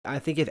I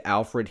think if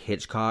Alfred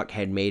Hitchcock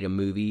had made a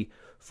movie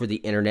for the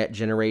internet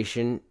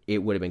generation, it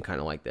would have been kind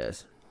of like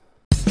this.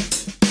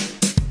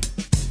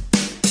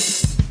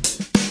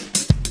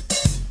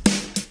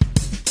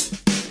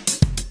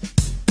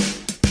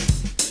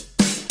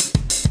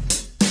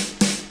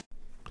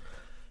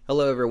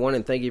 Hello, everyone,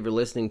 and thank you for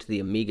listening to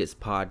the Amigas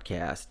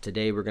podcast.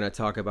 Today, we're going to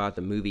talk about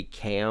the movie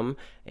Cam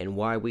and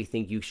why we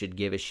think you should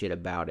give a shit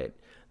about it.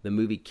 The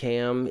movie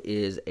Cam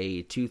is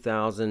a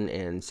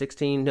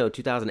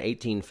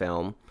 2018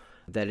 film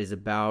that is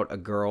about a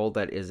girl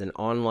that is an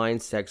online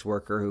sex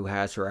worker who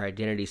has her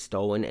identity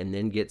stolen and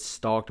then gets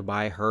stalked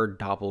by her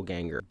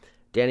doppelganger.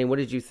 Danny, what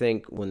did you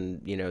think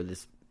when,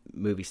 this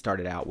movie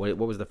started out? What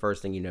was the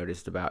first thing you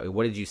noticed about it?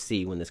 What did you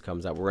see when this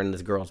comes up? We're in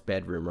this girl's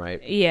bedroom, right?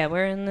 Yeah,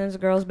 we're in this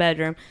girl's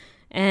bedroom,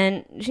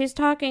 and she's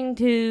talking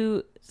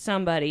to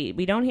somebody.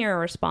 We don't hear a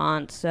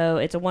response, so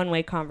it's a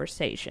one-way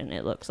conversation,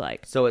 it looks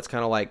like. So it's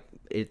kind of like,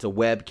 it's a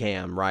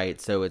webcam,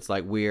 right? So it's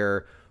like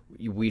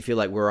we feel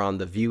like we're on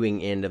the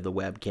viewing end of the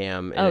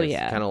webcam, and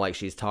it's kind of like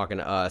she's talking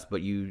to us,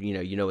 but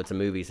you know it's a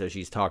movie, so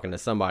she's talking to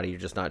somebody. You're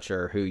just not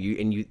sure who.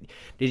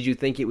 Did you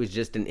think it was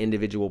just an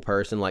individual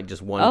person, like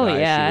just one guy?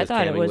 Yeah, I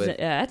thought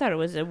it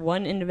was a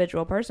one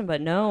individual person, but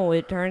no,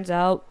 it turns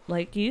out,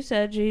 like you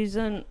said, she's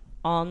an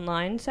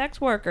online sex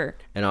worker.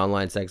 An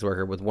online sex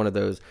worker with one of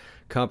those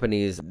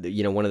companies,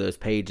 one of those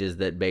pages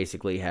that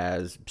basically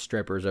has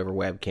strippers over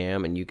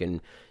webcam, and you can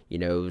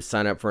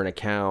sign up for an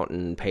account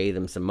and pay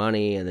them some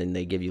money, and then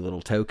they give you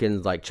little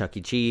tokens like Chuck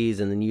E.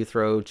 Cheese, and then you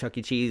throw Chuck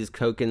E. Cheese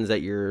tokens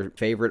at your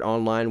favorite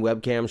online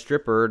webcam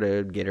stripper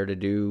to get her to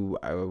do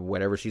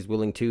whatever she's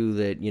willing to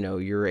that,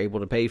 you're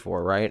able to pay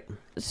for, right?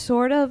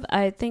 Sort of.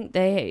 I think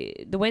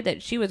the way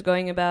that she was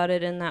going about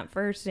it in that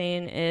first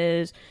scene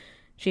is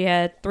she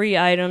had 3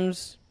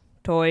 items,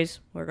 toys.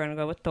 We're going to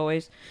go with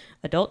toys,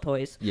 adult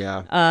toys.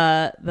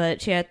 Yeah.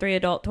 But she had 3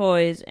 adult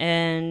toys,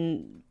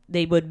 and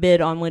they would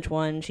bid on which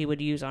one she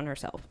would use on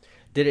herself.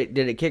 Did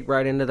it kick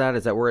right into that?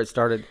 Is that where it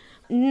started?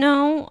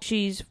 No,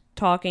 she's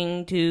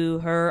talking to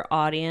her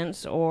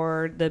audience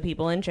or the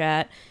people in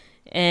chat.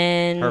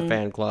 And her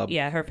fan club.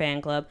 Yeah, her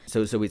fan club.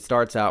 So it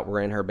starts out, we're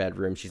in her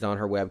bedroom, she's on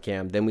her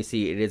webcam, then we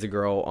see it is a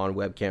girl on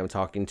webcam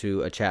talking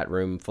to a chat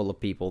room full of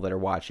people that are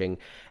watching,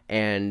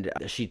 and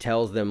she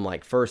tells them,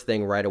 like, first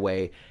thing right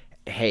away,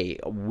 hey,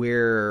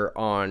 we're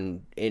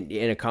in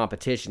a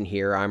competition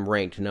here. I'm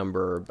ranked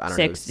number,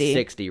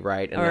 60,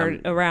 right? And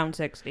around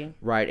 60.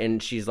 Right,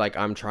 and she's like,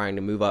 I'm trying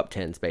to move up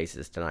 10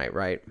 spaces tonight,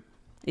 right?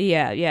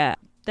 Yeah.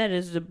 That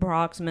is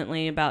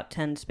approximately about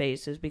 10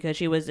 spaces because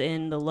she was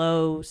in the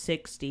low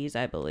 60s,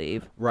 I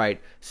believe. Right.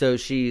 So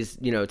she's,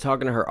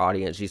 talking to her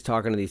audience. She's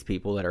talking to these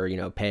people that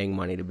are, paying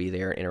money to be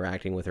there,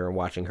 interacting with her and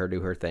watching her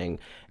do her thing.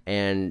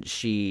 And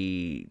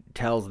she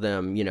tells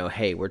them,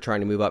 hey, we're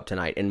trying to move up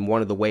tonight. And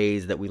one of the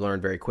ways that we learn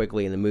very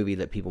quickly in the movie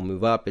that people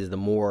move up is the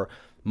more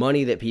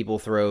money that people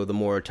throw, the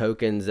more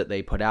tokens that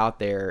they put out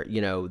there,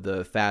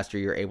 the faster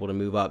you're able to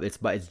move up.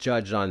 It's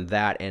judged on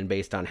that and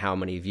based on how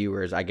many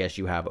viewers, I guess,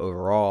 you have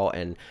overall.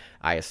 And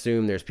I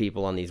assume there's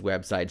people on these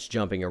websites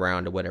jumping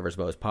around to whatever's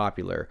most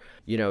popular.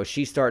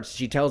 She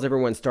tells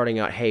everyone starting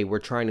out, hey, we're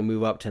trying to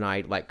move up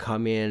tonight, like,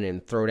 come in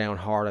and throw down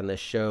hard on this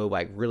show,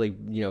 like, really,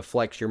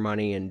 flex your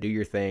money and do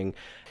your thing.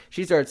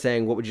 She starts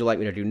saying, what would you like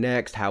me to do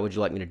next? How would you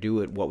like me to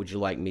do it? What would you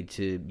like me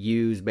to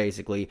use,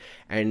 basically?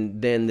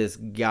 And then this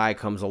guy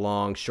comes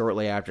along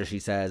shortly after she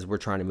says, we're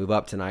trying to move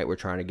up tonight. We're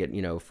trying to get,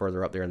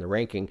 further up there in the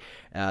ranking.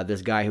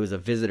 This guy who is a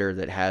visitor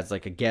that has,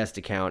 like, a guest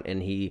account,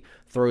 and he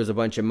throws a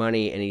bunch of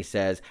money, and he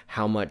says,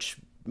 how much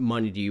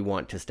money do you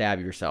want to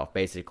stab yourself,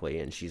 basically?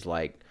 And she's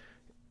like...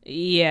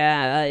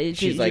 Yeah,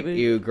 she's like,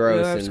 ew,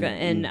 gross,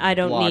 and I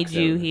don't need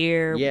you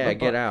here. Yeah,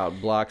 get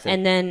out, blocks him.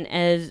 And then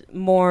as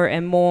more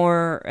and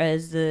more,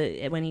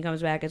 when he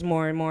comes back, as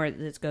more and more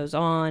this goes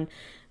on,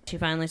 she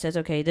finally says,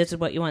 okay, this is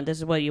what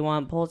you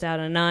want, pulls out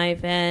a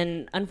knife,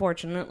 and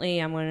unfortunately,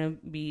 I'm going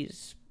to be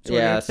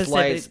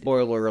slight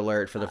spoiler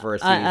alert for the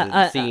first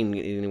scene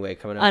anyway,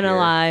 coming up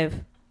unalive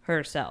here.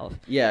 Herself.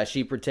 Yeah,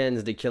 she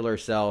pretends to kill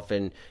herself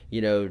and,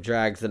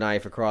 drags the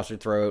knife across her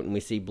throat, and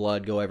we see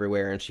blood go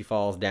everywhere, and she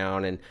falls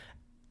down. And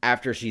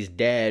after she's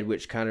dead,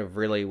 which kind of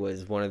really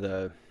was one of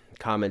the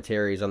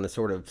commentaries on the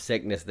sort of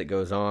sickness that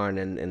goes on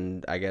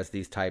and I guess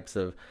these types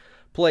of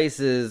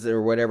places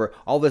or whatever,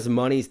 all this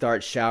money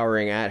starts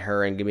showering at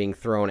her and being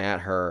thrown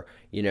at her,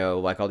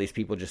 like all these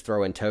people just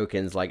throw in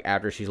tokens, like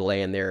after she's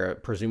laying there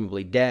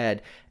presumably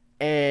dead.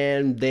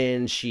 And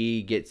then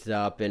she gets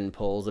up and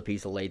pulls a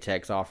piece of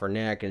latex off her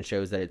neck and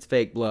shows that it's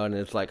fake blood. And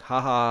it's like,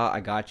 haha, I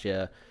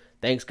gotcha.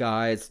 Thanks,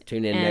 guys.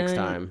 Tune in next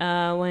time.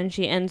 When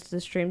she ends the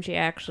stream, she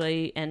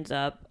actually ends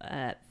up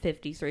at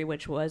 53,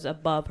 which was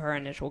above her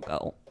initial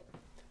goal.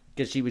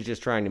 Because she was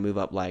just trying to move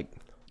up like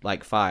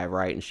 5,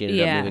 right? And she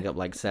ended up moving up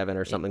like 7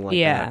 or something like that.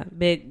 Yeah,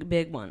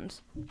 big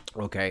ones.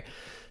 Okay.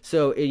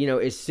 So,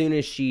 as soon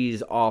as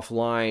she's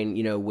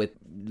offline, with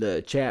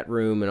the chat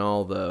room and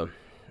all the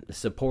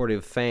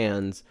supportive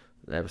fans,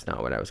 that was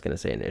not what I was going to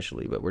say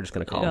initially, but we're just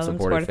going to call them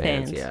supportive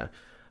fans. Yeah.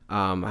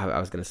 I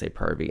was going to say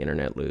pervy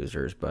internet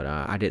losers, but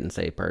I didn't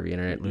say pervy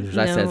internet losers.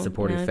 I said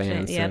supportive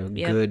fans, so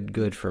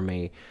good for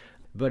me.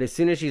 But as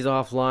soon as she's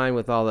offline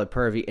with all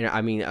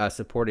the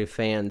supportive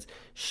fans,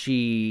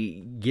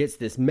 she gets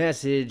this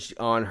message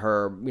on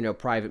her,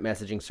 private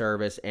messaging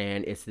service,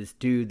 and it's this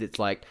dude that's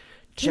like,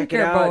 check it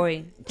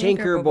out,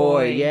 Tinker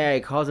Boy. Yeah, he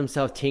calls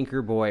himself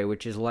Tinker Boy,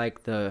 which is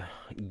like the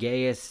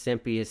gayest,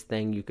 simpiest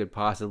thing you could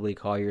possibly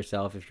call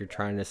yourself if you're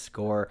trying to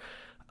score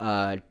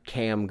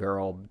cam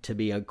girl, to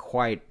be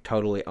quite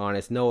totally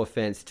honest. No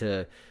offense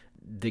to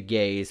the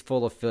gays,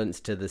 full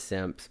offense to the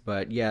simps,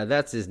 but yeah,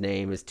 that's his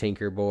name, is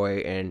Tinker Boy.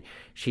 And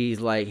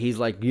he's like,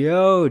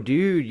 yo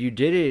dude, you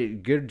did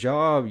it, good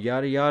job,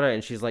 yada yada.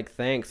 And she's like,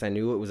 thanks, I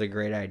knew it was a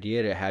great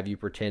idea to have you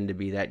pretend to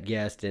be that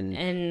guest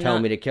and tell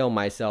me to kill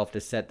myself to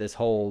set this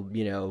whole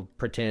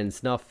pretend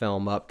snuff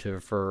film up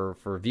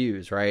for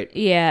views, right?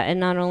 Yeah, and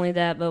not only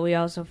that, but we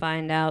also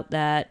find out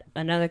that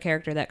another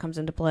character that comes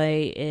into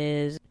play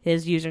is,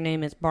 his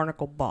username is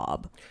Barnacle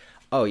Bob.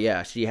 Oh,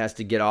 yeah, she has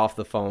to get off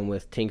the phone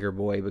with Tinker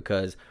Boy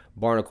because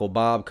Barnacle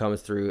Bob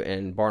comes through,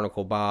 and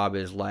Barnacle Bob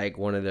is like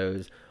one of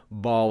those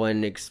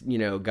ballin',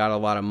 got a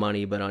lot of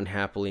money but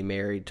unhappily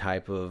married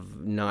type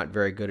of not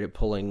very good at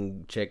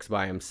pulling chicks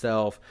by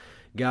himself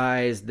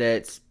guys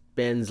that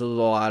spends a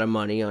lot of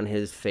money on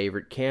his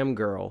favorite cam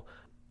girl.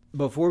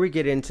 Before we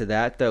get into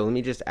that, though, let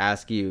me just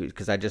ask you,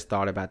 because I just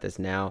thought about this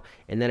now,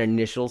 in that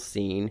initial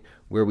scene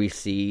where we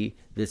see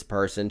this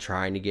person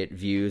trying to get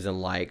views and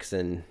likes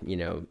and,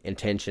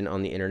 attention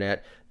on the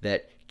internet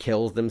that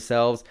kills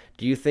themselves,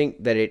 do you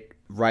think that it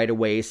right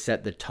away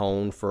set the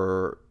tone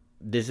for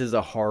this is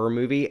a horror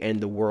movie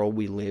and the world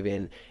we live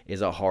in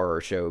is a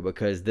horror show?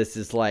 Because this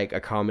is like a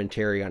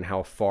commentary on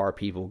how far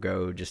people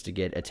go just to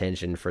get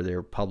attention for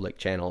their public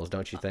channels,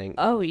 don't you think?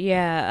 Oh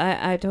yeah,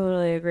 I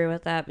totally agree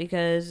with that,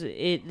 because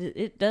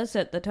it does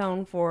set the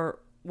tone for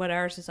what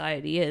our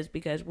society is,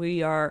 because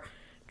we are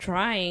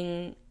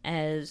trying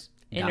as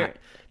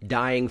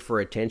dying for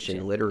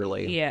attention,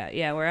 literally.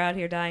 Yeah, we're out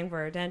here dying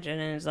for attention,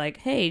 and it's like,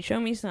 hey, show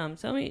me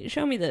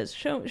this,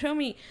 show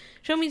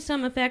me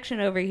some affection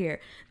over here,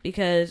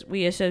 because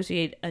we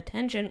associate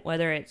attention,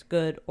 whether it's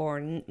good or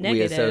negative.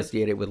 We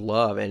associate it with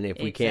love, and if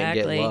we can't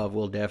get love,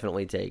 we'll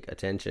definitely take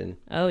attention.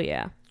 Oh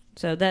yeah.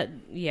 So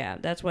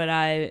that's what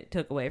I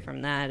took away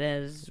from that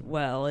as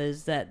well,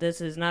 is that this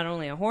is not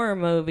only a horror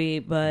movie,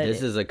 but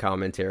this is a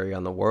commentary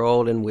on the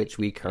world in which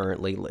we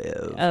currently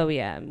live. Oh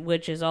yeah,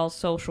 which is all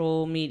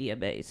social media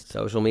based.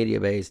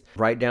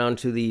 Right down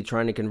to the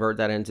trying to convert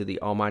that into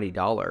the almighty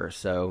dollar.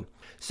 So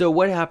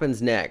what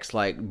happens next?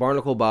 Like,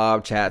 Barnacle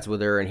Bob chats with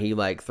her, and he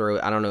I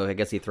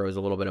guess he throws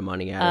a little bit of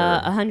money at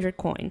her. 100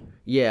 coin.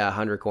 Yeah,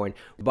 100 coin.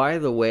 By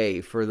the way,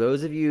 for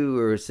those of you who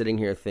are sitting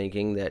here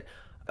thinking that,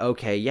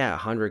 okay, yeah,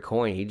 100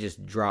 coin, he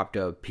just dropped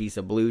a piece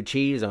of blue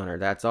cheese on her,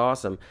 that's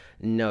awesome.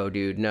 No,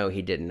 dude, no,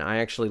 he didn't. I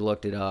actually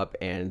looked it up,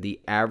 and the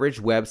average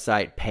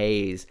website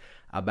pays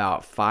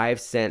about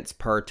 5 cents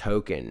per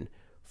token.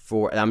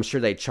 I'm sure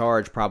they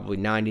charge probably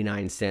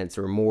 99 cents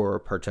or more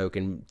per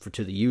token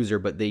to the user,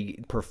 but the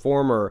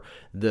performer,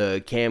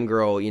 the cam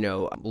girl,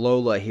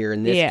 Lola here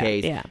in this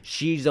case,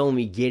 she's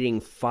only getting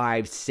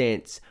 5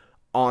 cents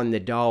on the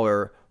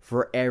dollar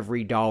for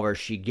every dollar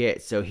she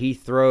gets. So he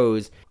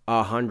throws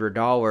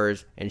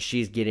 $100 and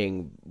she's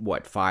getting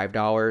what,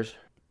 $5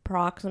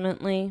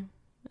 approximately.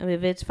 I mean,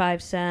 if it's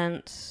 5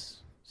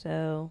 cents,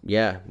 so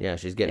yeah,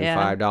 she's getting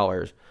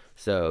 $5.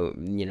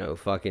 So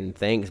fucking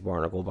thanks,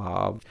 Barnacle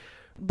Bob.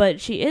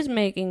 But she is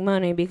making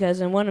money, because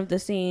in one of the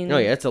scenes... Oh,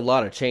 yeah, it's a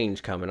lot of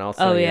change coming, I'll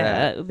say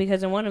that.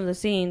 Because in one of the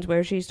scenes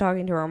where she's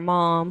talking to her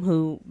mom,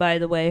 who, by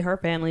the way, her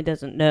family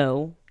doesn't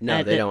know.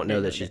 No, they don't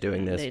know that she's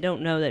doing this. They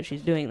don't know that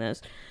she's doing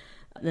this.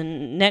 The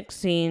next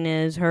scene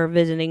is her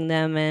visiting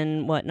them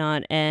and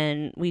whatnot,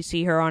 and we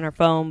see her on her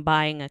phone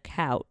buying a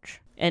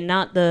couch. And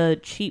not the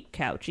cheap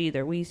couch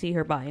either. We see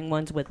her buying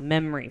ones with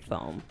memory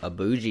foam. A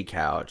bougie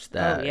couch.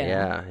 That,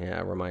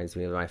 yeah, reminds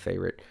me of my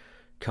favorite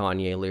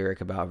Kanye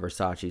lyric about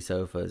Versace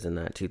sofas in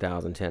that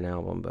 2010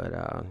 album.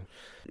 But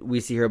we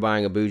see her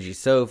buying a bougie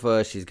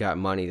sofa. She's got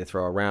money to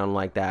throw around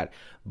like that.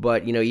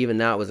 But, even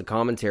that was a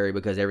commentary,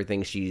 because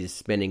everything she's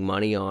spending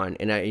money on,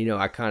 and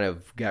I kind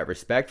of got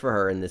respect for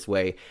her in this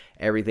way.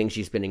 Everything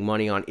she's spending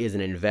money on is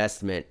an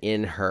investment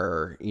in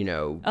her,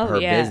 her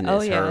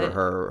business,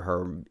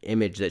 her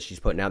image that she's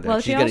putting out there. Well,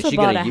 she's going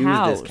to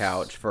use this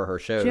couch for her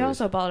shows. She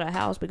also bought a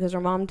house because her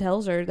mom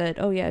tells her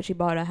that, she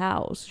bought a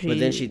house. But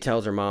then she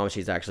tells her mom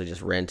she's actually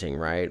just renting,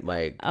 right?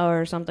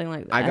 Or something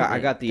like that. I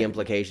got the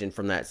implication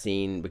from that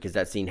scene, because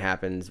that scene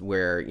happens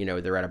where,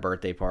 they're at a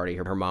birthday party.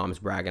 Her mom's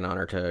bragging on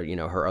her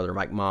to, her other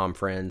mom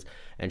friends,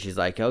 and she's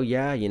like, oh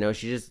yeah,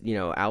 she just,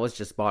 Alice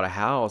just bought a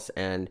house,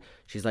 and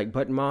she's like,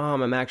 but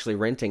Mom, I'm actually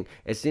renting.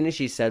 As soon as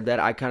she said that,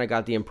 I kind of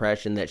got the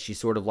impression that she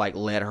sort of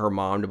led her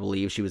mom to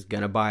believe she was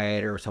gonna buy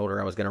it, or told her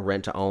I was gonna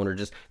rent to own, or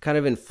just kind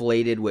of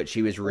inflated what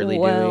she was really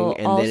doing,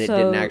 and then it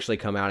didn't actually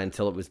come out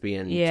until it was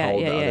being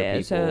told to other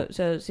people.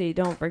 So see,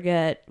 don't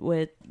forget,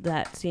 with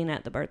that scene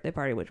at the birthday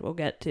party, which we'll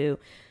get to,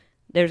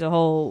 there's a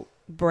whole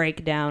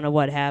breakdown of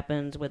what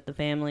happens with the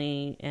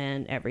family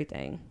and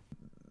everything.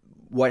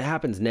 what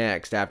happens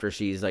next after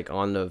she's like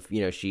on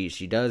the,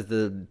 she does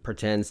the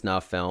pretend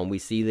snuff film. We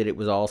see that it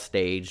was all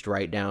staged,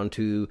 right down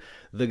to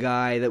the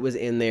guy that was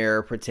in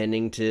there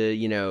pretending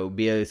to,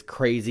 be a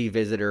crazy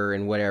visitor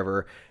and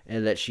whatever,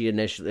 and that she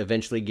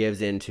eventually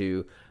gives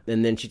into.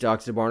 And then she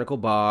talks to Barnacle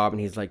Bob, and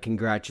he's like,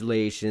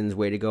 congratulations,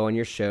 way to go on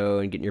your show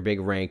and getting your big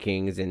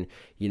rankings. And,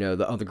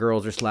 the other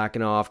girls are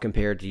slacking off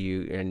compared to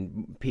you.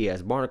 And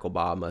P.S. Barnacle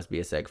Bob must be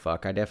a sick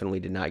fuck. I definitely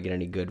did not get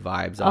any good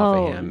vibes off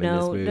of him in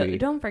this movie.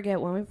 Don't forget,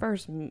 when we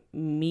first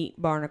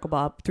meet Barnacle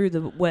Bob through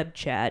the web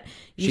chat,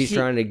 he's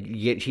trying to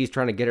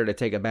get her to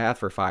take a bath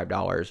for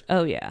 $5.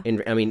 Oh, yeah.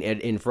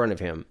 In front of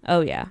him.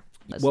 Oh, yeah.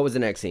 What was the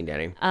next scene,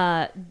 Danny?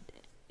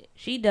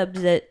 She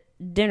dubs it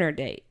dinner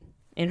date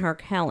in her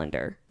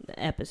calendar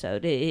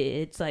episode.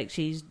 It's like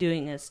she's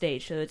doing a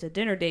stage, so it's a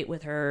dinner date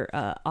with her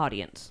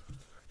audience.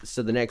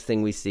 So the next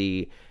thing we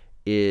see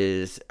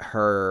is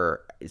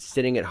her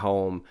sitting at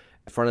home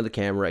in front of the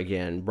camera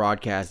again,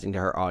 broadcasting to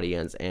her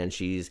audience, and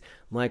she's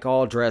like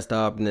all dressed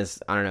up in this,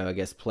 I don't know, I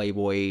guess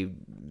Playboy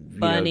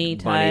bunny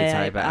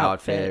type of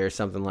outfit or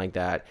something like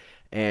that.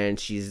 And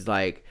she's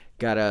like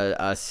got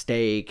a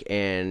steak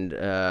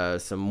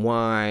and some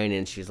wine,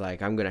 and she's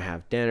like, I'm gonna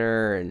have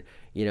dinner. And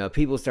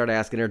people start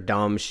asking her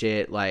dumb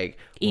shit like,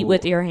 eat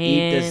with your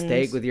hands. Eat the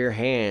steak with your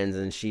hands.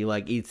 And she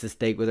like eats the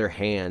steak with her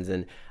hands.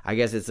 And I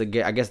guess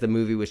the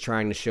movie was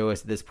trying to show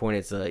us at this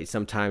point, it's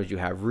sometimes you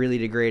have really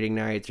degrading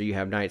nights, or you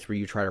have nights where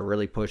you try to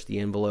really push the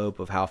envelope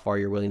of how far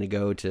you're willing to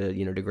go to,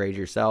 degrade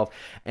yourself.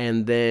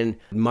 And then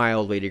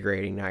mildly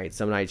degrading nights.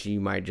 Some nights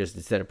you might just,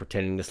 instead of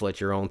pretending to slit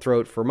your own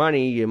throat for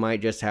money, you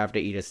might just have to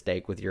eat a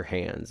steak with your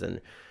hands. And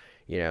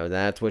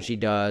that's what she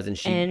does, and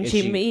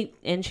she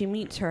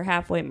meets her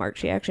halfway mark.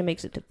 She actually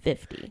makes it to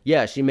 50.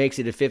 Yeah, she makes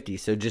it to 50.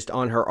 So just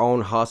on her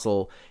own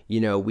hustle,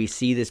 we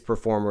see this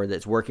performer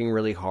that's working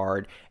really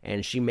hard,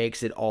 and she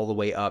makes it all the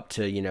way up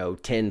to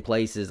 10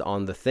 places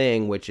on the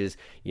thing, which is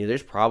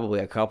there's probably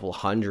a couple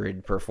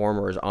hundred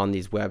performers on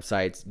these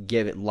websites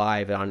give it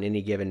live on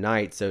any given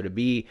night. So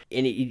to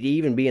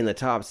even be in the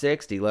top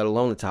 60, let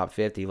alone the top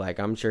 50, like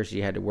I'm sure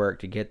she had to work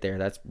to get there.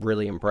 That's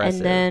really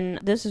impressive. And then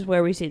this is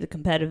where we see the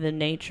competitive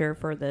nature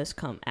for this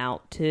come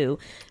out too.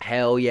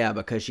 Hell yeah,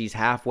 because she's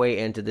halfway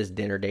into this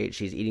dinner date,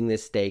 she's eating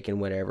this steak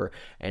and whatever,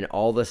 and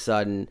all of a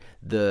sudden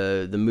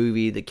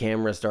the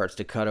camera starts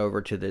to cut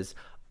over to this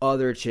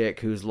other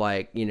chick who's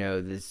like,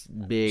 this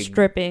big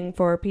stripping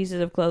for pieces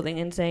of clothing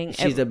and saying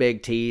she's a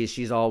big tease.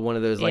 She's all one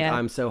of those like,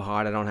 I'm so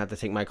hot I don't have to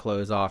take my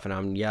clothes off, and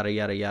I'm yada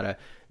yada yada.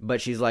 But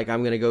she's like,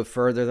 I'm gonna go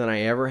further than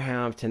I ever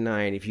have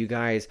tonight if you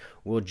guys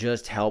will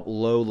just help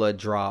Lola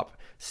drop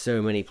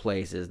so many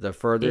places. The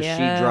further she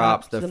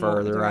drops, the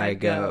further I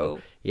go.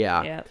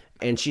 Yeah. Yep.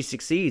 And she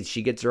succeeds.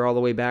 She gets her all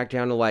the way back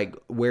down to like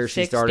where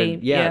 60, she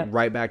started. Yeah,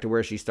 right back to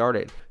where she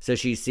started. So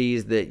she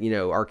sees that,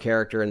 our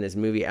character in this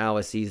movie,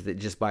 Alice, sees that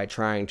just by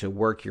trying to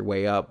work your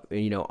way up,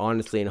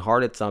 honestly and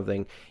hard at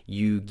something,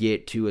 you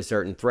get to a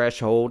certain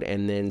threshold,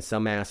 and then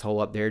some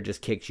asshole up there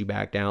just kicks you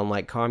back down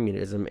like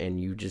communism, and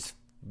you just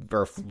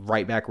are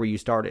right back where you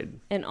started.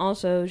 And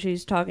also,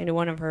 she's talking to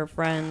one of her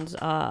friends,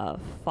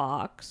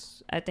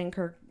 Fox, I think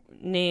her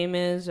name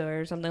is,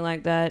 or something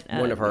like that.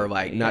 One of her,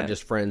 not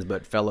just friends,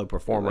 but fellow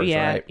performers,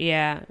 right?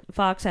 Yeah.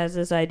 Fox has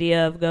this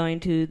idea of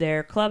going to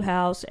their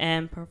clubhouse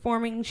and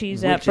performing.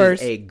 She's Which at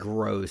first is a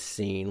gross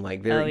scene.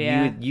 Like,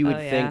 you would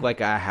think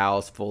like a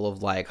house full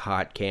of like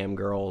hot cam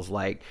girls,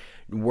 like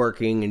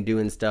working and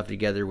doing stuff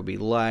together would be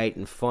light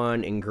and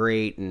fun and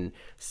great and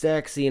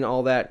sexy and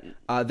all that.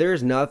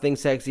 There's nothing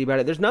sexy about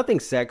it. There's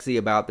nothing sexy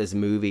about this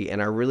movie,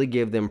 and I really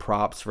give them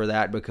props for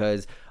that,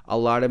 because a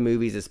lot of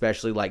movies,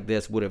 especially like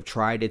this, would have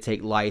tried to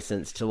take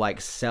license to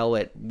like sell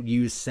it,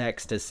 use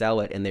sex to sell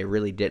it, and they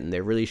really didn't.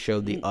 They really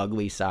showed the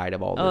ugly side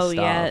of all this stuff.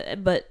 Oh yeah,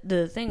 but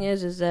the thing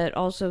is that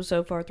also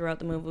so far throughout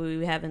the movie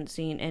we haven't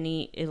seen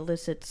any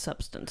illicit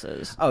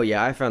substances. Oh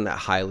yeah, I found that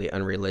highly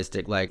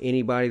unrealistic. Like,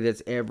 anybody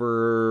that's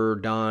ever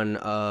done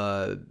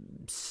a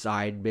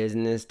side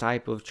business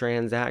type of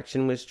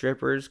transaction with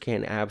strippers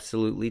can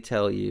absolutely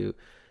tell you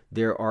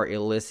there are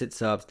illicit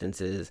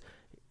substances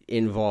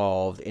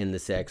involved in the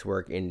sex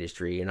work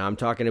industry. And I'm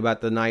talking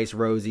about the nice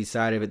rosy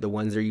side of it, the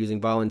ones they're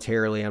using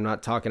voluntarily. I'm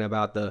not talking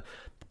about the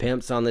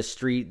pimps on the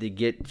street that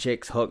get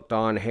chicks hooked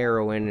on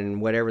heroin and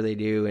whatever they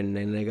do, and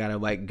then they gotta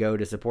like go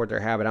to support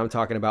their habit. I'm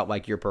talking about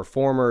like your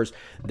performers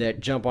that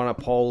jump on a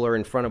pole or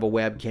in front of a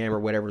webcam or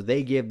whatever.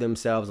 They give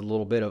themselves a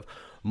little bit of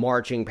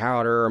marching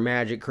powder or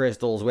magic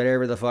crystals,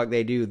 whatever the fuck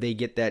they do. They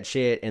get that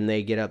shit and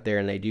they get up there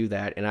and they do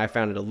that. And I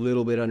found it a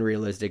little bit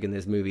unrealistic in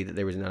this movie that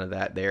there was none of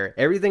that there.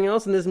 Everything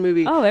else in this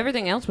movie,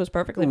 everything else was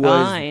perfectly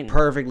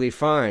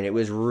fine. It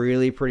was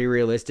really pretty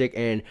realistic,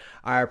 and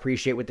I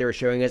appreciate what they were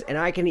showing us. And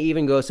I can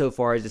even go so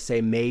far as to say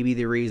maybe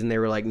the reason they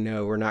were like,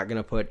 no, we're not going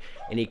to put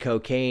any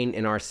cocaine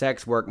in our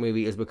sex work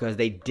movie is because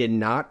they did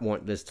not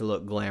want this to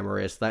look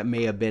glamorous. That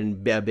may have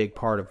been a big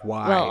part of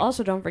why. Well,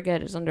 also don't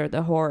forget it's under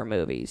the horror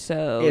movie,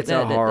 so it's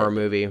a horror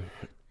movie.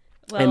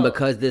 And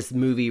because this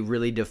movie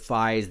really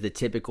defies the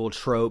typical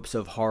tropes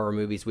of horror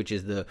movies, which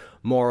is the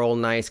moral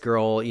nice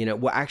girl,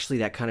 well, actually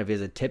that kind of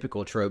is a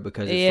typical trope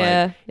because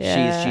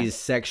it's she's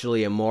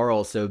sexually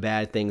immoral, so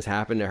bad things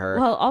happen to her.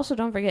 Well, also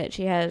don't forget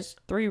she has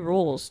 3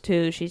 rules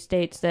too. She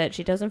states that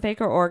she doesn't fake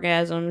her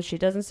orgasms, she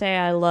doesn't say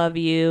I love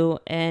you,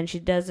 and she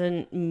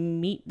doesn't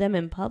meet them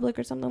in public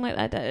or something like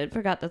that. I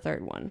forgot the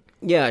 3rd one.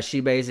 Yeah, she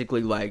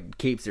basically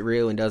keeps it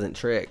real and doesn't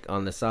trick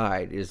on the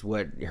side is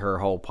what her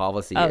whole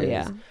policy is.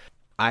 Yeah.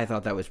 I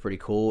thought that was pretty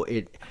cool.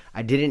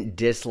 I didn't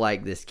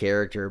dislike this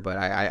character, but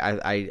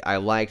I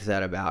liked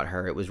that about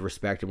her. It was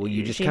respectable.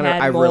 You just kind of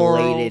I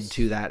related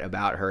to that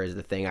about her is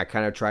the thing. I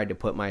kind of tried to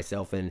put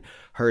myself in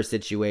her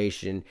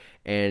situation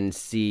and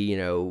see,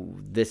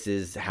 this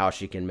is how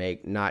she can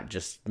make not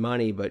just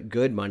money but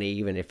good money,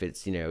 even if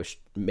it's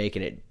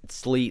making it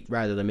sleet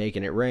rather than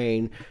making it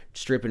rain,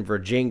 stripping for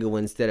jingle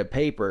instead of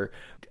paper.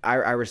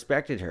 I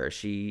respected her.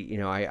 She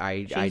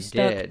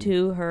stuck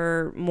to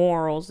her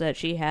morals that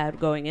she had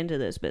going into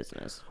this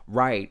business.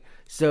 Right.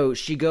 So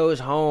she goes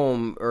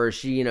home, or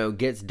she,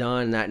 gets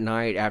done that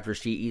night after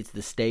she eats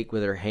the steak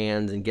with her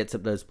hands and gets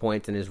up those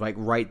points and is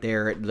right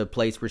there at the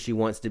place where she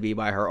wants to be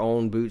by her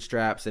own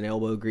bootstraps and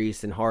elbow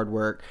grease and hard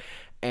work.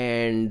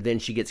 And then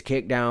she gets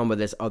kicked down by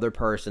this other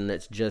person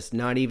that's just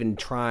not even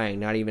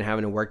trying, not even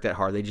having to work that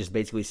hard. They just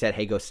basically said,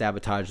 hey, go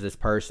sabotage this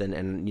person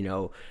and,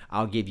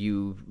 I'll give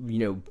you,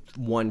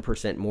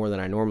 1% more than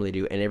I normally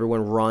do. And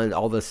everyone runs,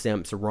 all the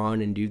simps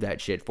run and do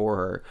that shit for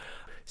her.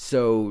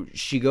 So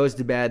she goes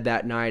to bed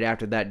that night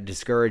after that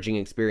discouraging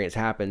experience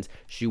happens.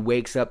 She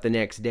wakes up the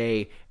next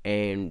day,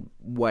 and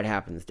what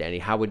happens, Danny?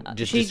 How would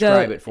just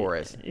describe it for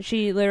us?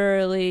 She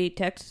literally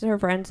texts her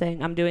friend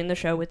saying, I'm doing the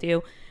show with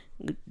you.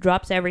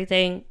 Drops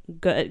everything,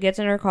 gets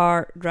in her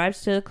car,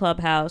 drives to the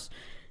clubhouse.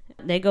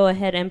 They go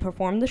ahead and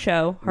perform the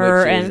show.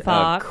 Her and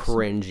Fox. A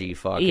cringy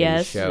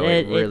fucking show.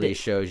 It really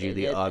shows you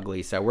the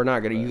ugly side. We're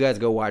not gonna. You guys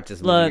go watch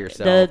this movie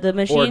yourself. The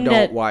machine or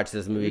don't watch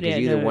this movie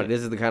because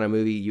this is the kind of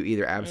movie you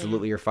either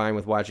absolutely are fine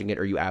with watching it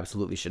or you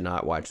absolutely should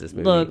not watch this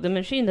movie. Look, the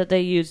machine that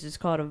they use is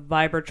called a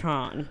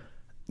Vibratron.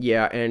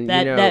 Yeah, and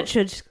that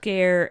should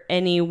scare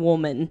any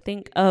woman.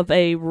 Think of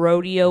a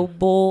rodeo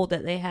bull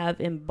that they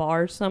have in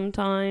bars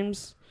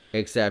sometimes.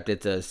 Except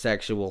it's a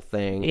sexual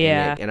thing.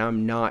 Yeah. And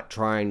I'm not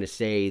trying to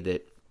say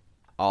that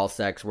all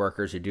sex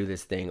workers who do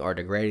this thing are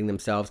degrading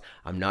themselves.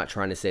 I'm not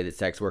trying to say that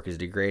sex work is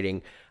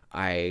degrading.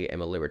 I am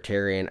a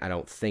libertarian. I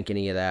don't think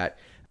any of that.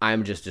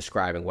 I'm just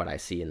describing what I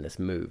see in this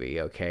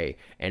movie, okay?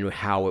 And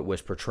how it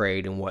was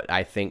portrayed and what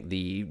I think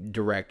the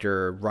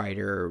director,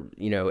 writer,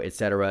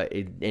 etc.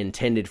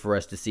 intended for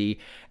us to see.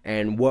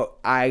 And what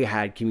I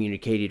had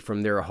communicated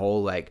from their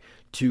whole,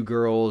 2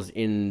 girls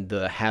in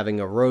the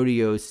having a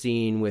rodeo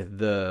scene with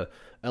the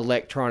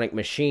electronic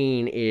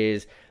machine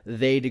is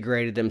they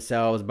degraded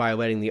themselves by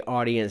letting the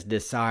audience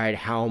decide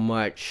how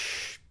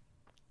much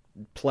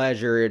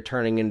pleasure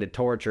turning into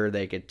torture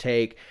they could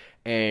take.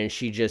 And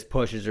she just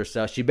pushes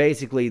herself. She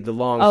basically, the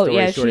long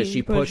story short is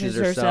she pushes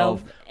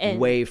herself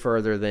way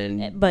further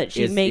than but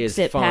she makes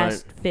it fun.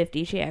 Past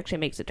 50. She actually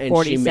makes it to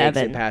 47. And she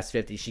makes it past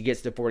 50. She gets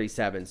to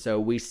 47.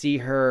 So we see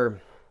her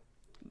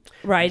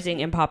rising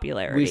in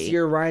popularity. We see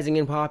her rising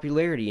in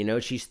popularity.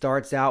 She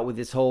starts out with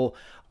this whole,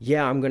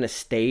 I'm going to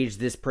stage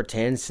this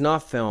pretend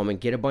snuff film and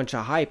get a bunch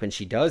of hype. And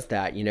she does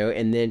that,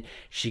 and then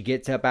she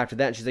gets up after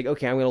that and she's like,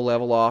 okay, I'm going to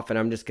level off and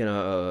I'm just going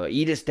to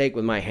eat a steak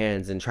with my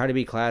hands and try to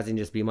be classy and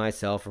just be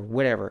myself or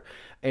whatever.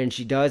 And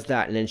she does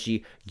that, and then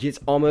she gets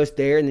almost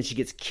there, and then she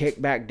gets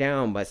kicked back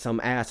down by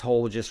some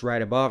asshole just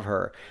right above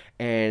her.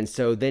 And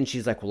so then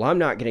she's like, well, I'm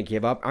not going to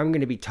give up. I'm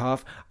going to be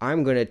tough.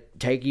 I'm going to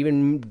take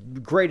even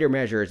greater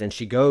measures. And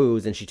she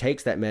goes and she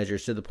takes that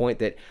measures to the point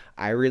that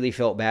I really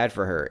felt bad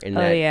for her in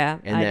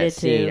that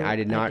scene. Too. I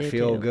did not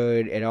feel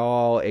good at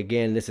all.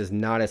 Again, this is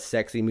not a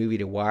sexy movie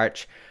to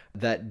watch.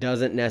 That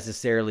doesn't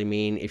necessarily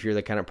mean if you're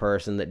the kind of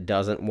person that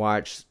doesn't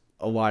watch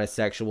a lot of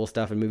sexual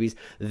stuff in movies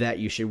that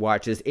you should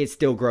watch this. It's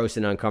still gross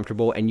and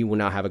uncomfortable, and you will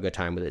not have a good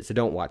time with it, so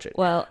don't watch it.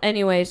 Well,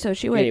 anyway, so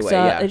she wakes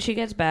up, and she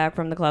gets back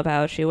from the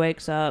clubhouse. She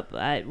wakes up,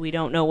 we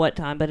don't know what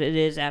time, but it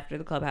is after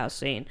the clubhouse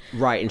scene.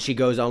 Right, and she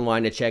goes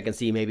online to check and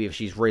see maybe if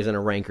she's risen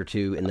a rank or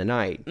 2 in the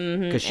night,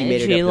 because she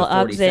made it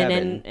up to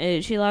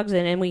 47. She logs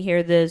in, and we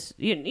hear this,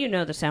 you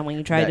know the sound when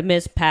you try to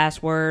miss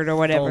password or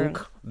whatever.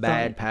 Thunk,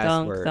 bad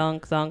password.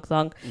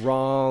 Thunk.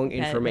 Wrong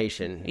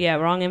information. Yeah,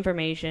 wrong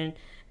information.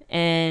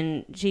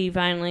 And she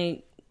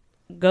finally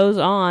goes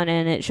on,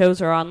 and it shows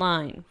her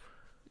online.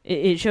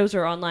 It shows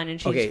her online, and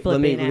she's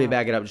flipping out. Let me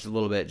back it up just a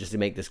little bit, just to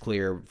make this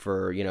clear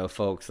for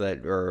folks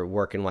that are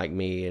working like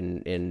me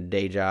in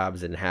day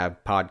jobs and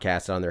have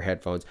podcasts on their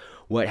headphones.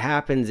 What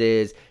happens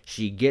is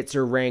she gets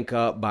her rank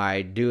up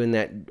by doing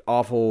that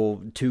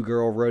awful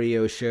 2-girl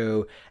rodeo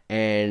show,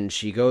 and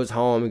she goes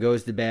home and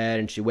goes to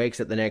bed, and she wakes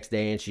up the next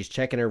day, and she's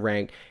checking her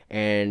rank,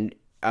 and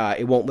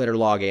it won't let her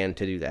log in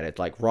to do that. It's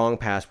like wrong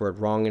password,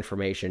 wrong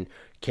information,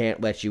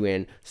 can't let you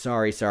in.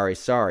 Sorry.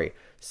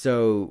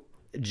 So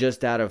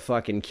just out of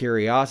fucking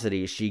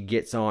curiosity, she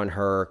gets on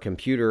her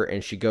computer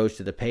and she goes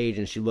to the page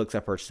and she looks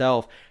up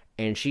herself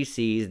and she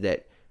sees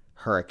that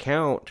her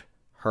account,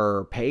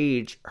 her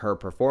page, her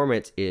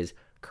performance is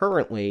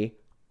currently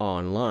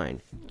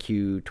online.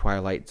 Cue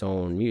Twilight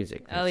Zone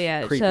music. Oh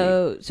yeah.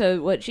 Creepy.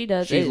 So what she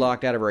does She's is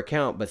locked out of her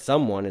account, but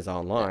someone is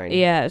online.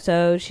 yeah.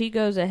 So she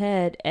goes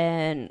ahead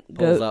and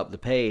Pulls up the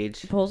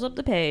page.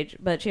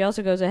 But she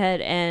also goes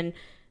ahead and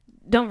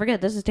don't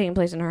forget this is taking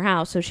place in her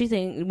house. So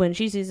when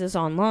she sees this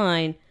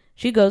online,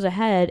 she goes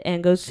ahead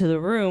and goes to the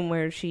room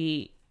where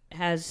she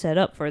has set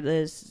up for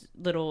this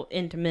little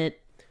intimate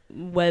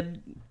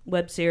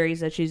web series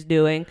that she's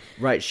doing.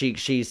 Right. She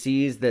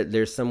sees that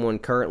there's someone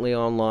currently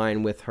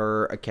online with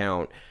her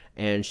account,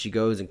 and she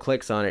goes and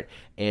clicks on it,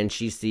 and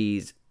she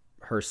sees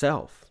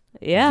herself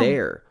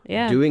there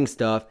doing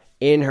stuff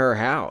in her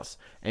house,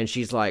 and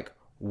she's like,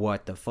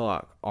 what the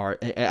fuck?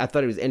 I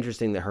thought it was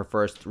interesting that her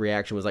first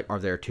reaction was like, are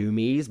there two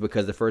me's?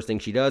 Because the first thing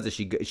she does is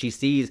she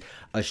sees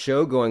a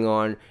show going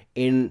on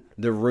in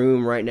the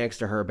room right next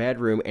to her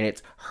bedroom, and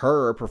it's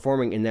her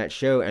performing in that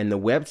show, and the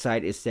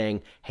website is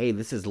saying, hey,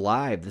 this is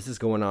live, this is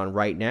going on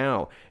right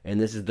now,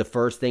 and this is the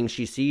first thing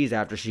she sees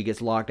after she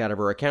gets locked out of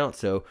her account.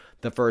 So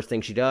the first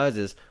thing she does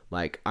is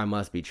like, I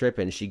must be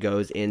tripping. She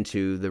goes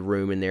into the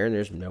room in there, and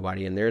there's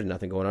nobody in there, there's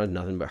nothing going on, there's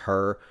nothing but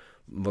her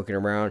looking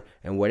around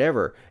and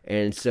whatever.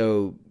 And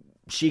so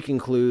she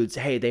concludes,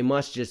 hey, they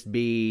must just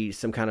be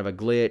some kind of a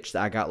glitch.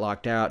 I got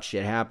locked out,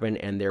 shit happened,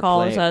 and they're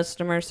calls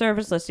customer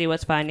service. Let's see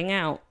what's finding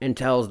out. And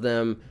tells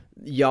them,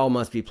 y'all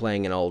must be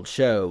playing an old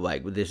show.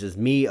 Like, this is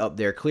me up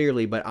there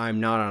clearly, but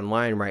I'm not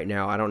online right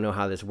now. I don't know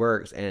how this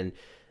works. And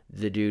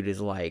the dude is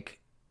like,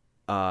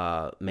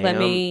 ma'am,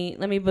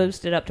 let me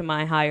boost it up to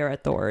my higher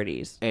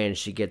authorities. And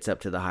she gets up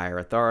to the higher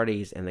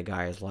authorities, and the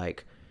guy is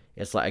like,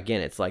 it's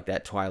like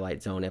that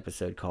Twilight Zone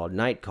episode called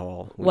Night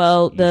Call.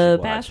 Well, the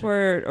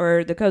password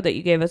or the code that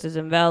you gave us is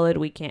invalid.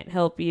 We can't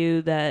help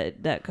you.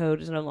 That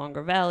code is no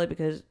longer valid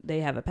because they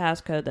have a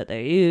passcode that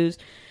they use.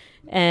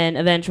 And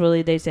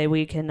eventually they say,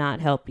 we cannot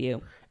help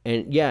you.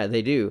 And yeah,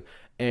 they do.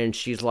 And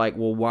she's like,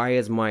 well, why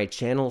is my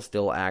channel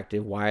still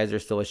active? Why is there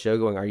still a show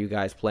going? Are you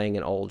guys playing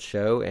an old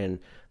show? And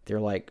they're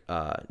like,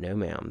 no,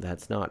 ma'am,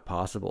 that's not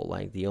possible.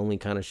 Like, the only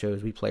kind of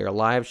shows we play are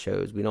live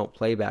shows. We don't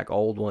play back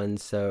old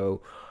ones,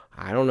 so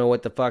I don't know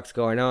what the fuck's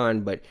going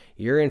on, but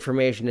your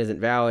information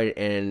isn't valid,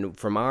 and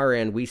from our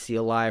end, we see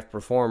a live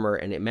performer,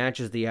 and it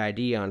matches the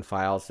ID on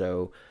file,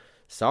 so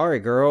sorry,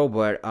 girl,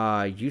 but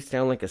you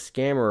sound like a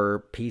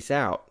scammer. Peace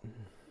out.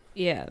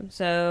 Yeah,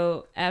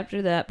 so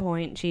after that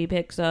point, she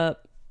picks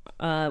up,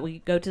 we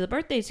go to the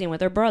birthday scene with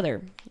her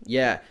brother.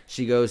 Yeah,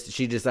 she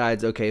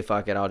decides, okay,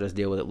 fuck it, I'll just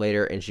deal with it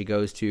later, and she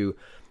goes to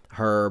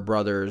her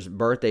brother's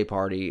birthday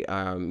party,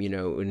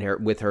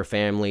 with her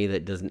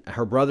family.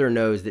 Her brother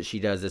knows that she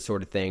does this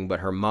sort of thing, but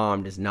her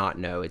mom does not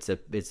know.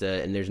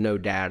 And there's no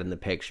dad in the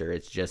picture.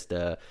 It's just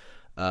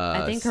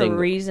I think her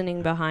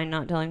reasoning behind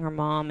not telling her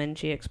mom, and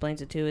she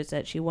explains it too, is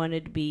that she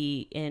wanted to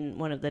be in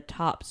one of the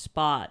top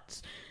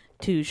spots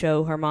to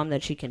show her mom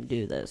that she can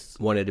do this.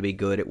 Wanted to be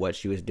good at what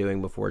she was doing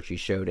before she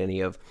showed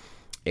any of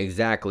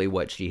exactly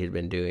what she had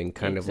been doing.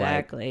 Kind of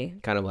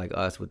like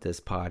us with this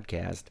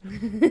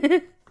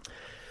podcast.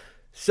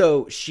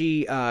 So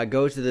she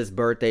goes to this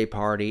birthday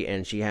party,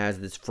 and she has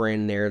this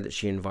friend there that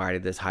she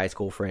invited, this high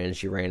school friend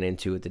she ran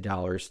into at the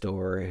dollar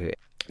store.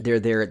 They're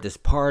there at this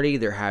party.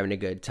 They're having a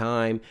good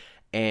time.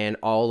 And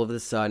all of a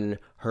sudden,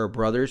 her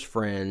brother's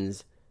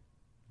friends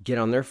get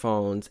on their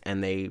phones,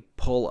 and they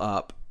pull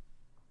up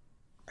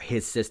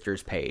his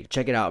sister's page.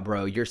 Check it out,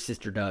 bro. Your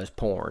sister does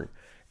porn.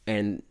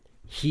 And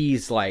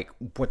he's like,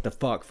 what the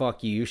fuck?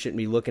 Fuck you. You shouldn't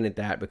be looking at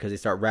that, because they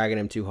start ragging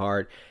him too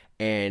hard.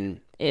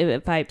 And a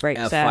fight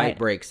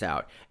breaks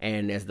out.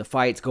 And as the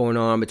fight's going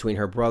on between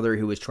her brother,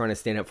 who was trying to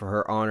stand up for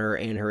her honor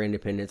and her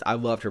independence, I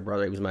loved her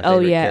brother. He was my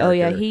favorite character. Oh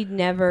yeah, he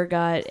never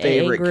got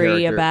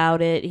angry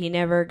about it. He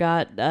never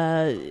got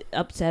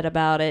upset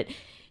about it.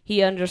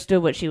 He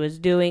understood what she was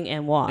doing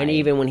and why. And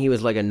even when he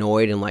was like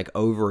annoyed and like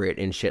over it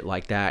and shit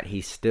like that,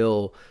 he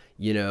still,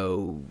 he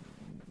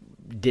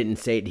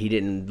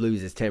didn't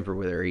lose his temper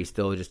with her. He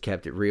still just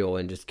kept it real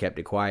and just kept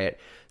it quiet.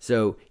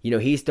 So,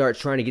 he starts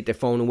trying to get the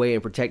phone away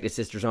and protect his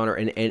sister's honor,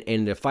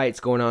 and the fight's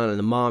going on, and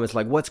the mom is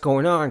like, what's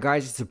going on,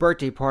 guys? It's a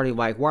birthday party.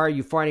 Like, why are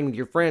you fighting with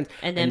your friends?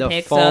 And then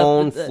the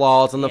phone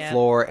falls on the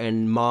floor,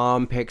 and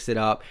mom picks it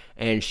up,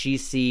 and she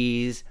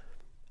sees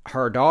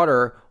her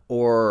daughter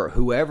or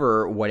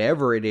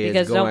whatever it is,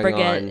 because going don't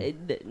on.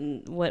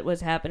 forget what was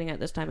happening at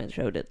this time. It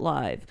showed it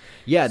live.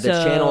 Yeah, the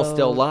channel's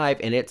still live,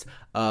 and it's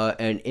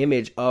an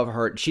image of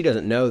her. She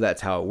doesn't know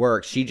that's how it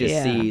works. She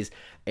just sees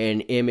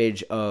an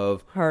image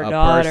of her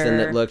daughter, person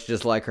that looks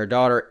just like her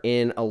daughter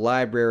in a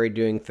library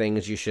doing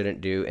things you shouldn't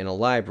do in a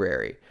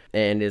library,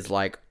 and is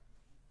like,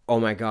 oh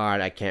my God,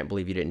 I can't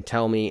believe you didn't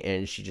tell me.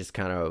 And she just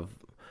kind of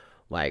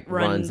like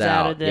runs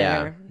out of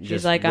there. Yeah,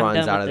 she's like, I'm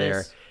done with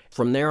this.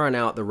 From there on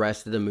out, the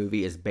rest of the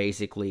movie is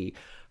basically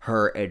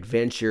her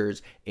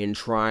adventures in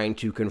trying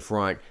to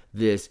confront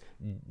this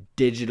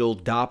digital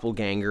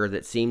doppelganger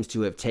that seems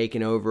to have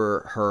taken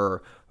over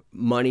her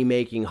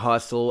money-making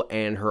hustle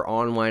and her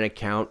online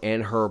account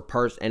and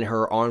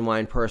her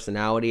online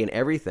personality and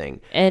everything.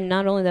 And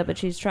not only that, but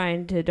she's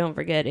trying to, don't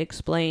forget,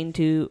 explain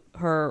to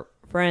her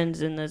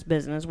friends in this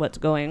business what's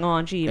going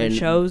on. She even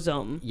shows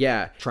them.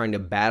 Yeah, trying to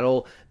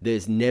battle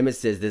this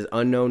nemesis, this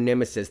unknown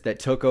nemesis that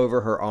took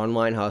over her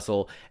online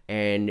hustle,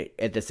 and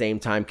at the same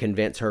time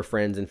convince her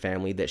friends and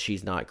family that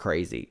she's not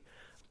crazy.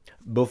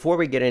 Before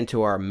we get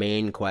into our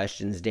main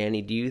questions,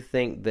 Danny, do you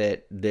think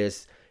that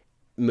this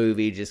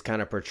movie just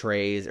kind of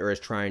portrays or is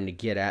trying to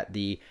get at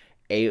the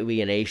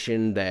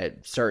alienation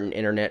that certain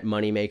internet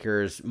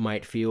moneymakers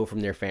might feel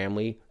from their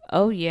family?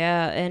 Oh,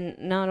 yeah. And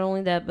not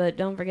only that, but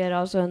don't forget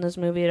also in this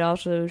movie, it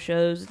also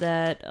shows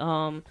that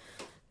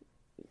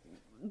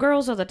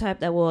girls are the type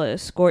that will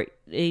escort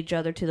each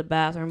other to the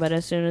bathroom, but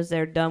as soon as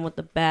they're done with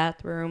the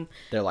bathroom,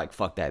 they're like,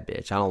 fuck that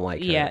bitch. I don't like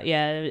her.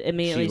 Yeah,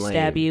 immediately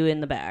stab you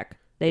in the back.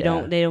 They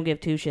don't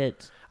give two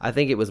shits. I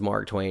think it was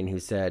Mark Twain who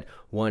said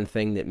one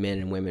thing that men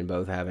and women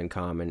both have in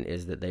common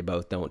is that they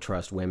both don't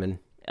trust women.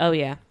 Oh,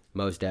 yeah.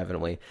 Most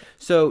definitely.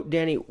 So,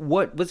 Danny,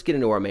 let's get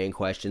into our main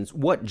questions.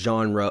 What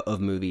genre of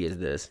movie is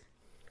this?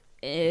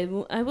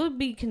 I would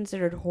be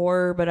considered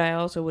horror, but I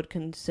also would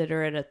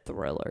consider it a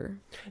thriller.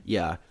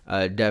 Yeah,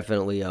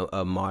 definitely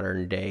a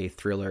modern day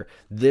thriller.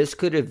 This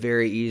could have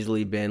very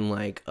easily been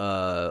like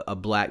a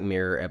Black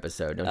Mirror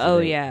episode, don't you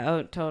think? Yeah.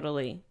 Oh,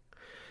 totally.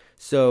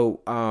 So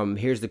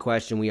here's the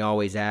question we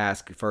always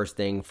ask first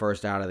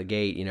out of the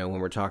gate, when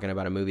we're talking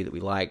about a movie that we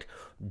liked.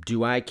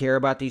 Do I care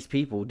about these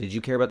people? Did you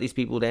care about these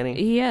people,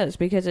 Danny? Yes,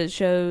 because it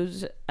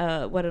shows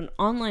what an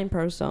online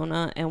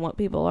persona and what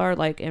people are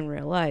like in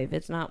real life.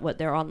 It's not what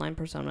their online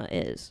persona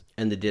is.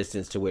 And the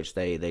distance to which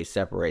they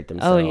separate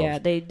themselves. Oh, yeah.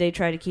 They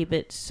try to keep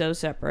it so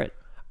separate.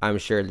 I'm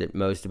sure that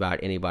most about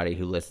anybody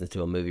who listens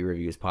to a movie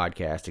reviews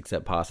podcast,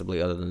 except possibly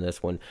other than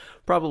this one,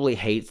 probably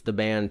hates the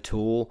band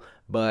Tool.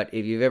 But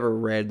if you've ever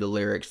read the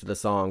lyrics to the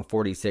song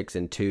 46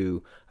 and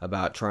 2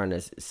 about trying to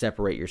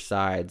separate your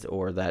sides,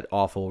 or that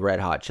awful Red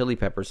Hot Chili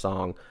Pepper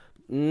song,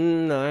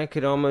 I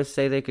could almost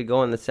say they could go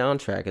on the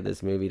soundtrack of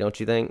this movie, don't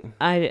you think?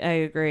 I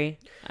agree.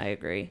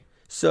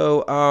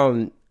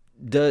 So,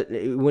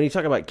 when you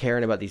talk about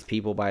caring about these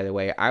people, by the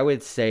way, I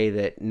would say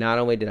that not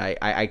only did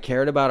I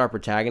cared about our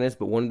protagonist,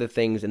 but one of the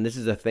things, and this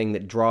is a thing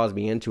that draws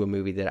me into a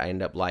movie that I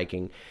end up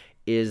liking,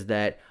 is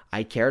that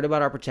I cared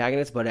about our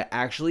protagonist, but I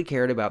actually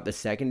cared about the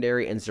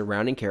secondary and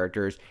surrounding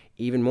characters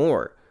even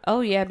more. Oh,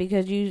 yeah,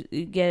 because you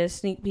get a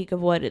sneak peek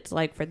of what it's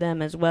like for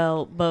them as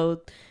well, both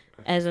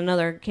as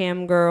another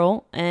cam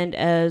girl and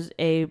as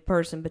a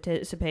person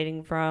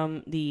participating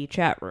from the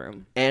chat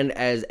room. And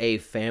as a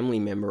family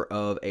member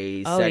of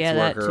a sex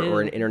worker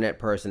or an internet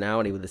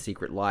personality with a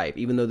secret life.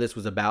 Even though this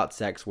was about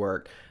sex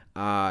work,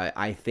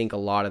 I think a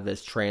lot of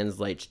this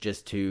translates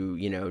just to,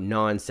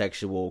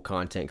 non-sexual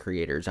content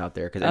creators out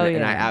there. And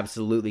I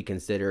absolutely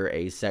consider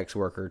a sex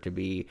worker to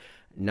be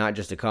not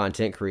just a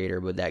content creator,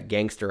 but that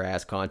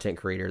gangster-ass content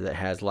creator that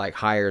has,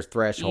 higher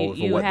threshold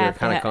for what their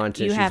kind of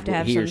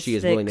content he or she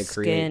is willing to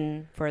create.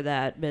 Skin for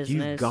that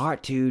business. You've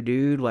got to,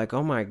 dude.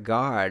 Oh, my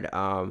God.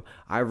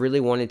 I really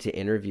wanted to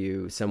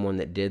interview someone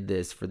that did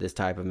this for this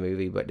type of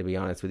movie, but to be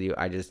honest with you,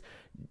 I just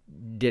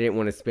didn't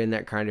want to spend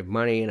that kind of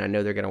money, and I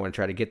know they're going to want to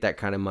try to get that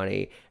kind of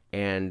money.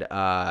 And,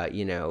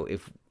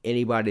 if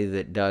anybody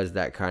that does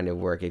that kind of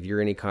work, if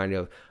you're any kind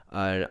of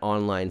an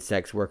online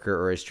sex worker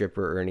or a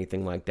stripper or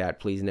anything like that,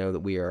 please know that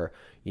we are,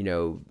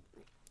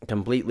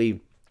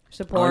 completely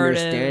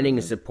understanding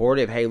and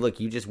supportive. Hey, look,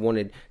 you just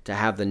wanted to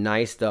have the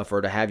nice stuff,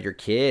 or to have your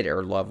kid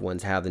or loved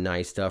ones have the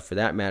nice stuff for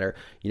that matter.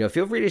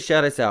 Feel free to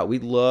shout us out.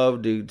 We'd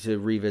love to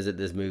revisit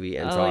this movie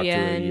and talk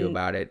to you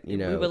about it. We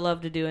would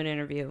love to do an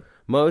interview.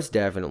 Most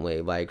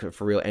definitely,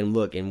 for real. And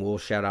look, and we'll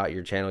shout out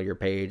your channel, your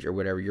page, or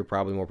whatever. You're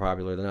probably more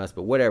popular than us,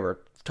 but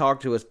whatever.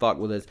 Talk to us, fuck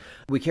with us.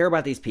 We care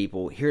about these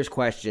people. Here's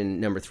question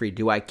number 3.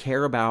 Do I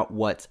care about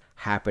what's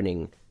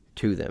happening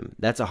to them?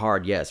 That's a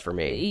hard yes for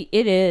me.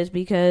 It is,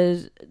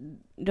 because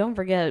don't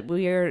forget,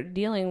 we are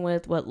dealing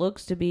with what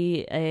looks to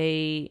be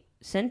a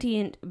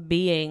sentient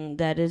being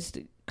that is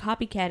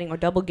copycatting or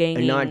doppelganging.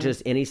 And not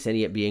just any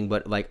sentient being,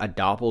 but a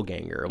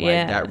doppelganger.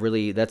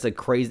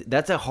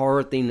 That's a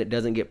horror theme that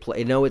doesn't get played.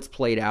 I know it's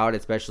played out,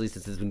 especially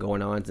since it's been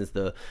going on since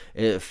the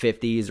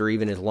 50s, or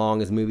even as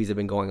long as movies have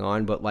been going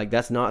on, but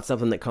that's not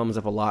something that comes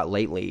up a lot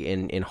lately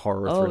in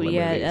horror thriller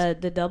movies.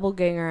 The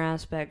doppelganger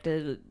aspect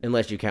is,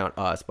 unless you count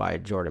Us by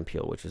Jordan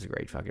Peele, which is a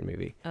great fucking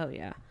movie. Oh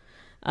yeah.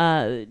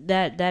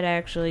 That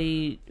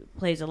actually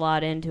plays a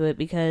lot into it,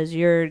 because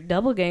your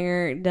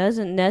doppelganger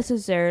doesn't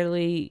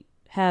necessarily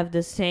have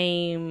the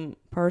same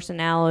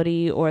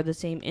personality or the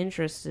same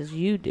interests as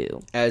you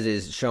do, as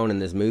is shown in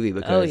this movie.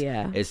 Because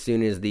as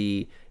soon as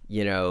the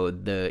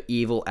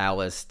evil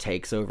Alice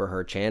takes over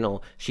her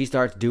channel, she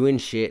starts doing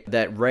shit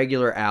that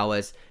regular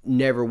Alice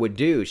never would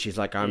do. She's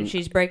like,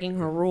 she's breaking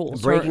her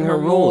rules. Breaking her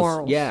rules.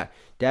 Morals. Yeah,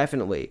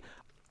 definitely.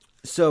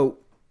 So,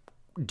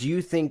 do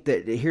you think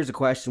that, here's a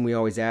question we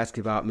always ask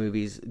about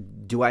movies,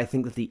 do I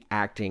think that the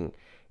acting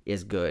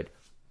is good?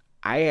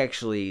 I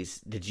actually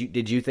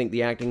did you think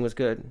the acting was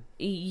good?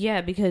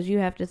 Yeah, because you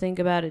have to think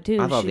about it too.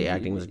 I thought the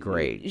acting was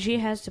great. She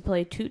has to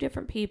play two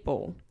different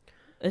people,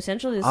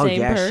 essentially the Oh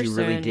same yeah, person. she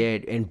really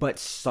did, but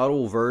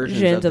subtle versions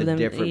Versions of of the them,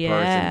 different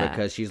yeah. person,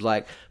 because she's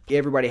like,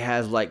 everybody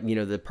has like,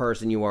 the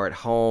person you are at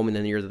home, and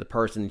then you're the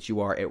person that you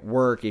are at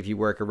work if you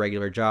work a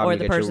regular job, Or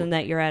and the you get person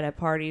that you're at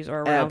parties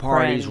or around at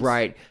parties, friends.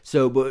 right?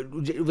 So, but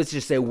let's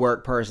just say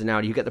work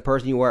personality. You get the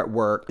person you are at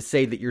work.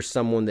 Say that you're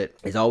someone that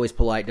is always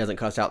polite, doesn't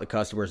cuss out the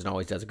customers, and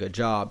always does a good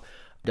job,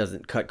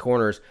 doesn't cut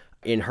corners.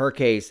 In her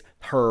case,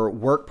 her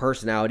work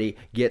personality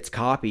gets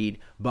copied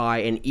by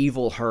an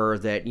evil her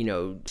that,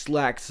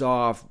 slacks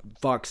off,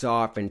 fucks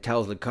off, and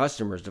tells the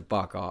customers to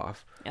fuck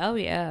off. Oh,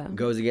 yeah.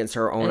 Goes against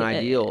her own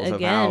ideals Again,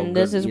 of how good,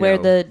 this is where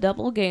the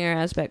doppelganger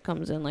aspect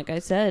comes in. Like I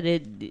said,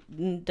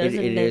 it doesn't...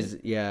 It is,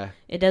 yeah.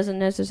 It doesn't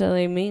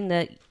necessarily mean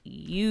that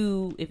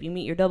if you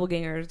meet your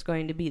doppelganger, it's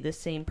going to be the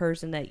same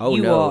person that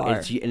you are.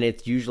 And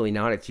it's usually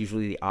not. It's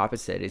usually the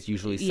opposite. It's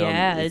usually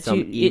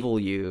some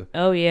evil you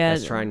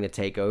that's trying to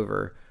take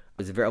over.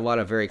 There's a lot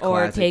of very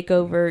classic... Or take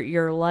over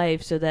your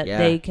life so that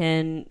they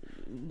can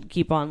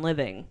keep on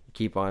living.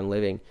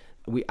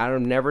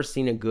 I've never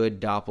seen a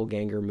good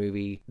doppelganger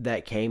movie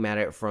that came at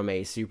it from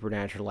a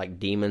supernatural, like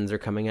demons are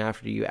coming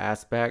after you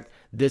aspect.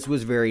 This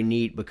was very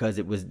neat because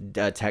it was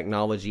a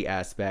technology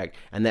aspect,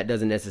 and that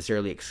doesn't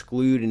necessarily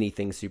exclude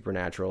anything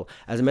supernatural.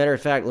 As a matter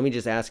of fact, let me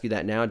just ask you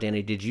that now,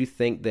 Danny. Did you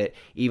think that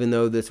even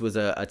though this was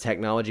a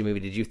technology movie,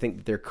 did you think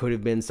that there could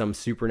have been some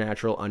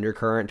supernatural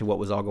undercurrent to what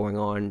was all going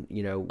on,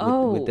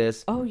 with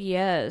this? Oh,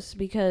 yes,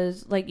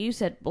 because like you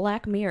said,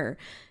 Black Mirror,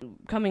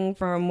 coming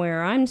from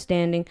where I'm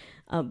standing,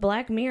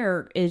 Black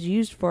Mirror is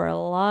used for a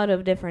lot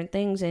of different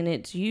things, and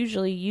it's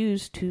usually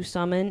used to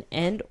summon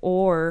and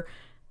or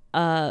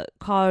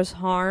cause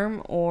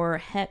harm or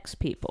hex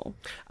people.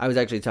 I was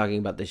actually talking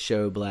about the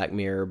show Black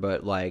Mirror,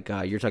 but like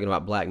you're talking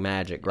about black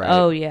magic, right?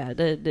 Oh yeah,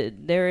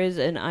 there is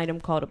an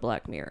item called a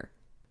Black Mirror.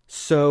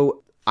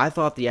 So I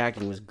thought the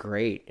acting was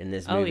great in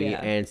this movie,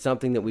 yeah. And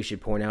something that we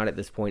should point out at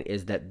this point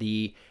is that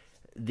the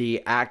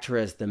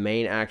actress, the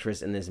main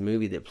actress in this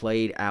movie that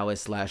played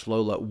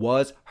Alice/Lola,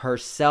 was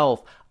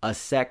herself a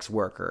sex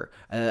worker,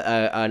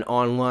 an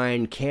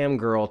online cam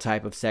girl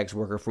type of sex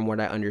worker, from what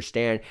I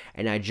understand.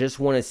 And I just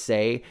want to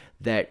say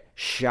that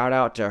shout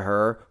out to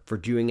her for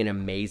doing an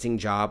amazing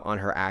job on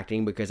her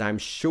acting, because I'm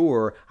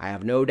sure, I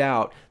have no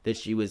doubt, that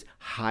she was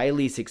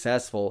highly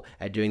successful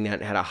at doing that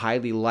and had a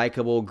highly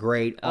likable,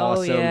 great,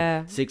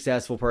 awesome,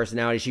 successful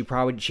personality.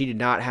 She did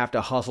not have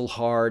to hustle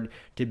hard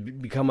to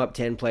become up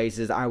 10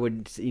 places, I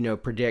would,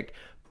 predict.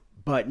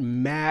 But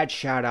mad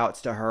shout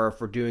outs to her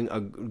for doing a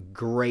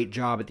great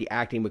job at the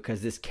acting,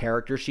 because this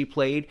character she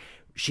played,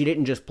 she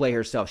didn't just play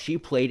herself. She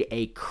played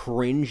a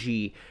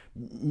cringy,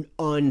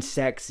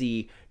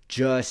 unsexy,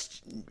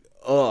 just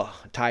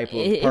type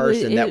of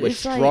person that was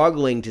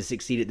struggling to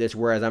succeed at this,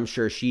 whereas I'm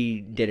sure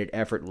she did it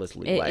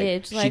effortlessly.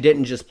 She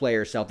didn't just play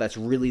herself. That's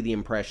really the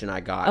impression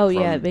I got from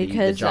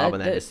the job on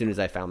that as soon as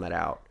I found that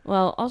out.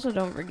 Well, also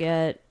don't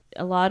forget,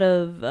 a lot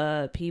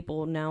of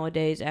people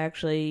nowadays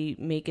actually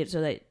make it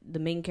so that the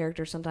main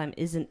character sometimes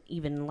isn't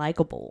even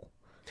likable.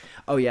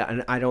 Oh, yeah,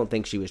 and I don't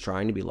think she was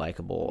trying to be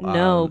likable.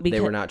 No, because...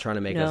 They were not trying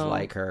to make us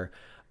like her.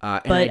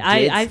 But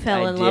I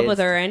fell in love with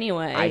her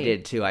anyway. I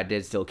did, too. I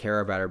did still care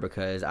about her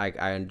because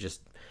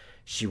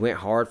she went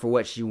hard for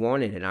what she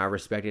wanted, and I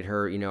respected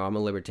her. I'm a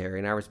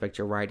libertarian. I respect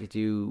your right to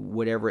do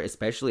whatever,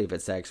 especially if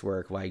it's sex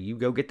work. Like, you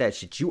go get that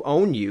shit. You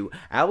own you.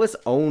 Alice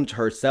owned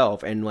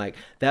herself, and like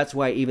that's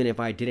why even if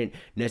I didn't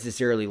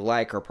necessarily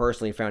like or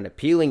personally found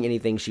appealing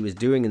anything she was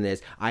doing in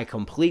this, I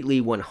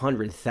completely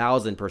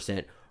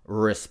 100,000%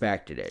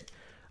 respected it.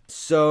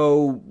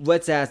 So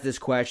let's ask this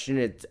question.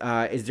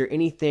 Is there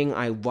anything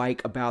I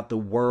like about the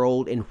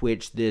world in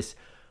which this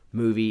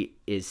movie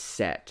is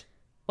set?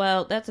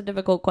 Well, that's a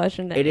difficult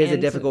question to answer. It is a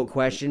difficult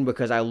question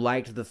because I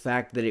liked the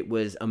fact that it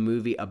was a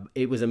movie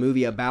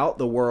about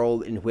the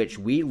world in which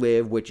we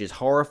live, which is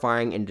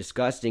horrifying and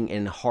disgusting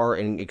and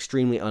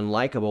extremely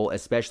unlikable,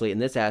 especially in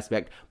this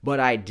aspect. But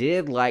I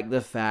did like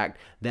the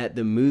fact that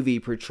the movie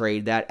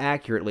portrayed that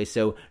accurately.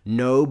 So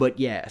no, but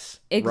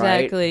yes.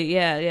 Exactly.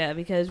 Right? Yeah,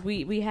 because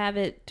we have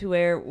it to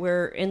where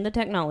we're in the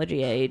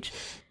technology age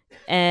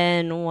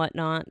and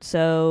whatnot.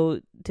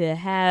 So to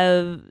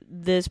have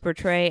this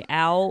portray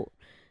out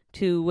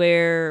to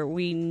where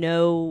we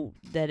know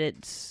that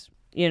it's,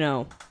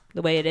 the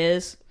way it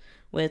is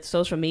with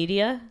social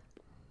media.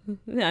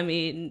 I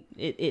mean,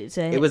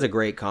 it was a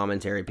great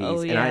commentary piece.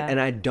 Oh, yeah. And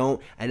I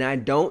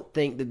don't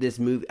think that this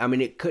movie, I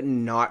mean, it could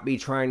not be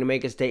trying to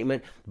make a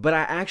statement, but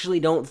I actually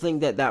don't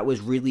think that was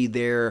really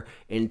their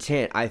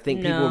intent. I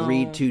think people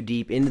read too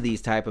deep into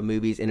these type of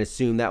movies and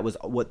assume that was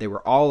what they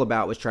were all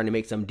about, was trying to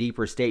make some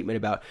deeper statement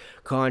about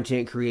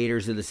content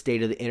creators or the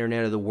state of the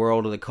internet or the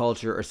world or the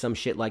culture or some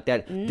shit like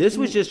that. This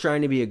was just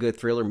trying to be a good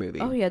thriller movie.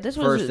 Oh yeah, this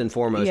was first and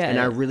foremost, yeah. And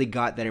I really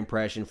got that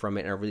impression from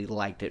it, and I really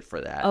liked it for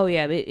that. Oh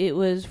yeah, it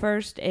was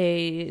first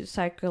a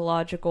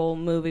psychological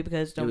movie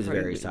because it was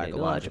very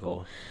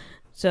psychological.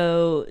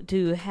 So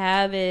to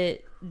have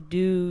it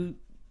do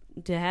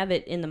to have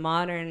it in the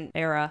modern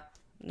era,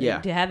 Yeah.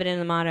 to have it in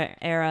the modern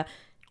era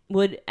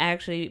would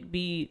actually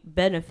be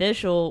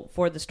beneficial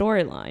for the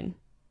storyline.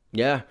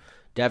 Yeah,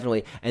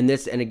 definitely. And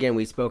again,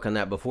 we spoke on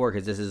that before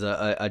because this is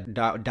a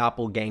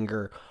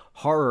doppelganger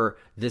horror.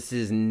 This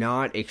is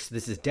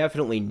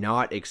definitely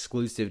not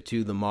exclusive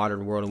to the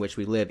modern world in which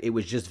we live. It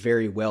was just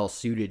very well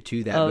suited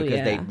to that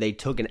because they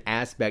took an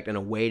aspect and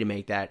a way to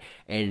make that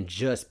and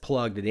just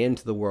plugged it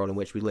into the world in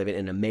which we live in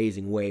an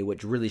amazing way,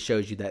 which really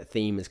shows you that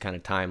theme is kind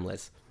of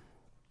timeless.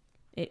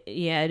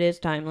 It is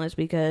timeless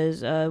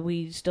because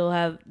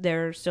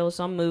there are still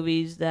some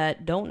movies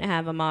that don't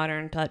have a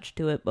modern touch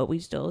to it, but we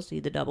still see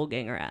the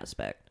doppelganger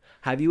aspect.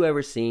 Have you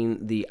ever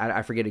seen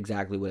I forget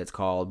exactly what it's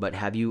called, but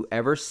have you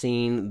ever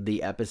seen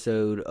the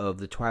episode of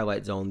The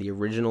Twilight Zone, the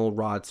original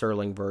Rod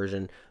Serling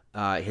version,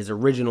 his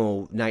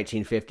original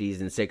 1950s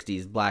and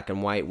 60s black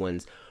and white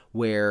ones,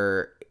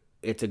 where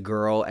it's a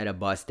girl at a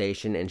bus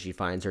station and she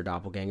finds her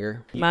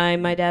doppelganger?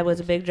 My dad was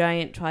a big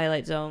giant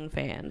Twilight Zone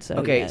fan. So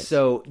okay, yes.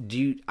 so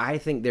I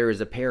think there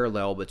is a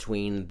parallel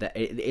between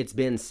it's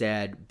been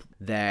said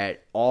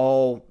that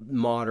all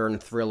modern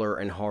thriller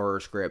and horror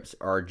scripts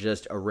are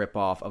just a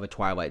ripoff of a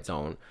Twilight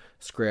Zone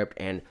script,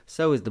 and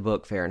so is the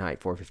book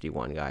Fahrenheit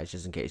 451, guys,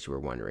 just in case you were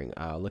wondering.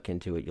 Look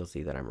into it, you'll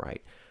see that I'm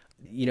right.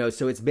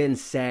 So it's been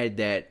said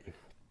that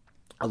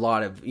a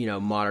lot of,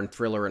 modern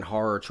thriller and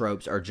horror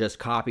tropes are just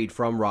copied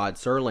from Rod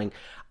Serling.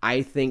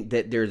 I think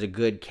that there's a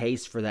good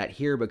case for that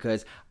here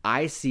because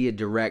I see a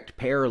direct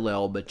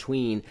parallel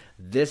between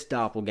this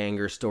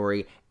doppelganger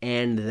story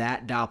and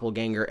that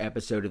doppelganger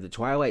episode of The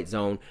Twilight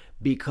Zone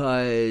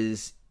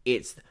because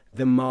it's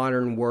the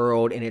modern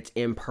world and it's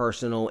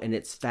impersonal and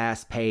it's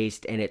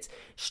fast-paced and it's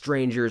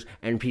strangers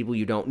and people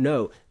you don't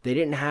know. They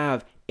didn't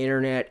have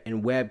internet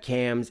and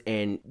webcams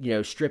and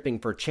stripping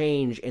for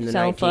change in the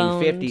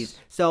 1950s,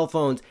 cell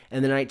phones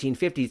in the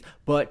 1950s,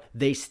 but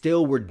they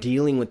still were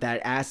dealing with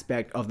that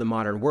aspect of the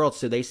modern world.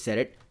 So they set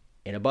it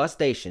in a bus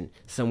station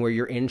somewhere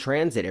you're in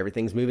transit.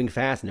 Everything's moving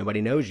fast.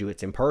 Nobody knows you.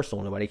 It's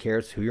impersonal. Nobody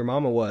cares who your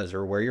mama was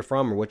or where you're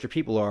from or what your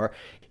people are.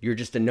 You're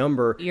just a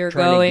number. You're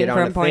trying going to get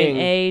on from point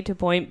A to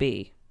point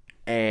B.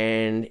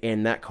 And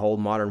in that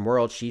cold modern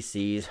world, she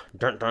sees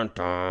dun dun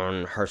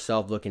dun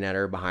herself looking at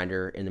her behind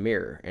her in the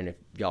mirror. And if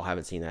y'all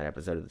haven't seen that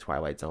episode of The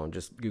Twilight Zone,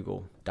 just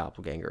Google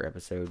doppelganger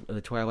episode of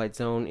The Twilight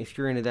Zone. If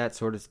you're into that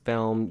sort of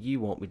film, you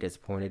won't be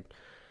disappointed.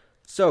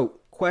 So,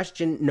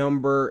 question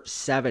number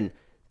 7.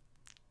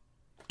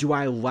 Do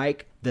I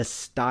like the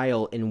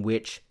style in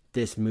which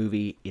this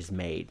movie is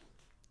made?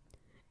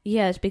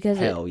 Yes, because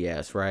hell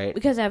yes, right?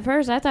 Because at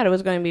first I thought it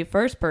was going to be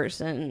first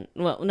person.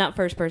 Well, not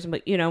first person,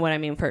 but you know what I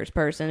mean, first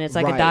person. It's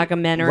like a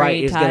documentary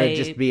right. It's type. going to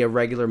just be a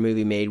regular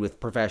movie made with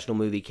professional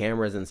movie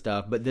cameras and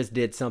stuff. But this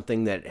did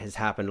something that has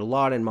happened a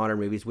lot in modern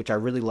movies, which I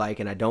really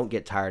like and I don't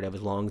get tired of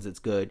as long as it's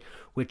good,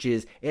 which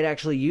is it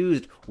actually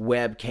used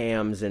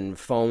webcams and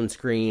phone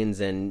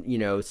screens and,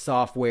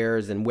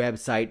 softwares and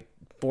website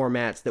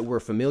formats that we're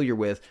familiar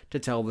with to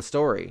tell the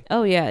story.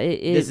 Oh yeah,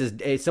 this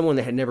is someone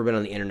that had never been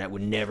on the internet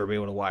would never be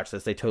able to watch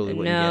this. They totally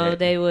wouldn't get it. No,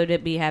 they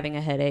would be having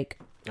a headache.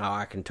 Oh,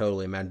 I can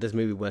totally imagine. This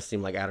movie must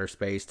seem like outer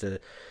space to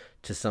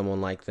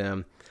someone like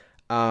them.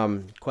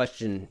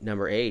 Question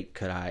number 8: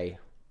 could I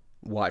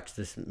watch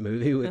this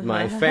movie with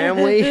my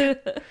family?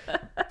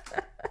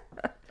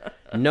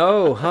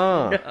 No,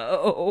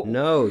 huh?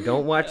 No,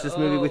 don't watch this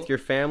movie with your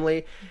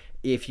family.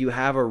 If you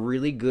have a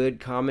really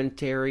good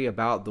commentary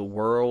about the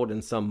world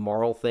and some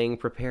moral thing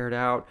prepared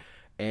out,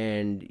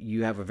 and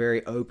you have a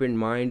very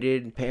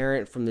open-minded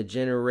parent from the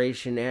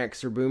Generation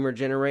X or Boomer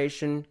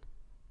generation,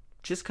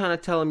 just kind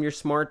of tell them your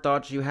smart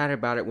thoughts you had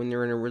about it when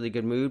they're in a really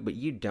good mood, but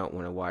you don't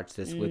want to watch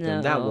this with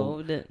them.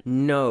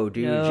 No,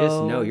 dude,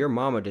 just no. Your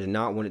mama does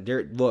not want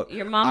to. Look,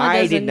 your mama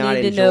doesn't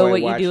need to know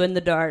what you do in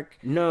the dark.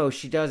 No,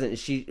 she doesn't.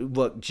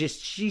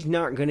 She's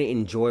not going to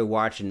enjoy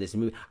watching this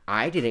movie.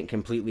 I didn't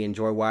completely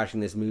enjoy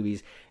watching this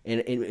movie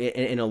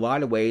in a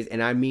lot of ways,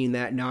 and I mean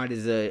that not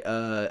as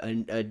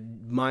a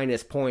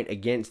minus point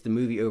against the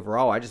movie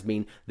overall. I just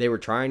mean they were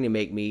trying to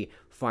make me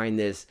find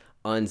this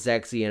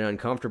unsexy and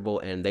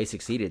uncomfortable, and they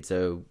succeeded.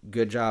 So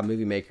good job,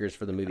 movie makers,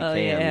 for the movie Cam.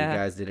 Yeah. You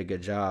guys did a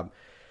good job.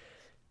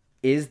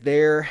 Is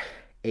there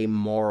a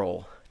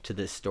moral to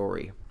this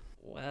story?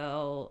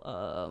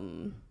 Well,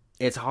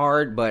 it's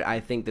hard, but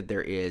I think that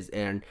there is,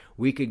 and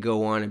we could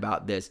go on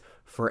about this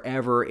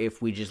forever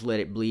if we just let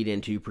it bleed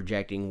into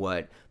projecting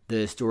what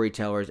the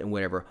storytellers and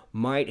whatever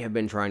might have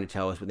been trying to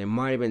tell us. What they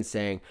might have been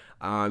saying.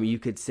 You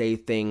could say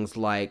things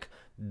like,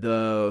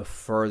 the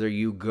further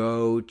you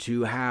go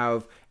to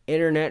have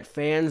internet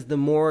fans, the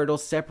more it'll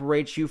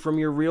separate you from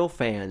your real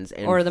fans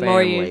and or the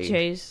family. More you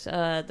chase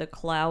the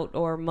clout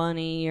or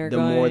money,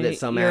 more that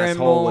some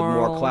asshole with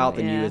more clout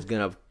than you is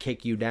gonna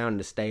kick you down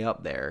to stay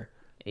up there.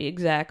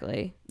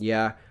 Exactly.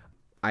 Yeah,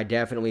 I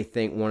definitely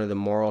think one of the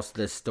morals to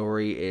this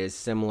story is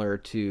similar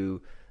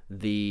to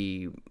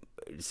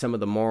some of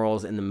the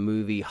morals in the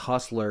movie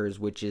Hustlers,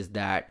 which is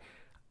that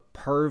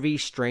pervy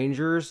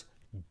strangers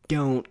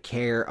don't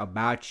care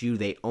about you.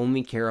 They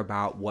only care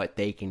about what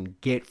they can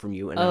get from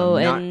you. And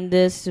and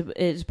this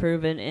is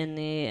proven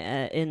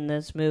in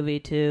this movie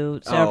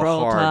too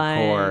several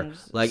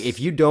times. Like, if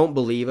you don't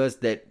believe us,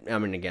 that, I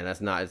mean, again,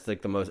 that's not, it's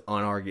like the most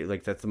unargued,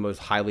 like that's the most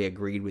highly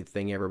agreed with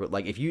thing ever. But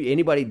like, if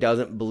anybody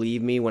doesn't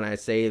believe me when I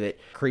say that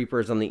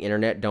creepers on the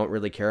internet don't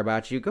really care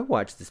about you, go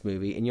watch this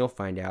movie and you'll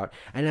find out.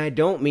 And I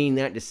don't mean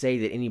that to say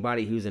that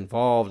anybody who's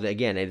involved,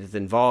 again, is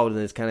involved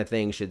in this kind of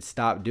thing should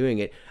stop doing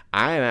it.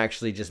 I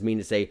actually just mean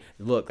to say,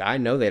 look, I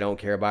know they don't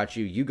care about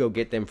you. You go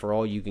get them for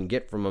all you can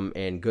get from them,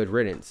 and good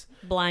riddance.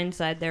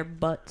 Blindside their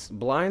butts.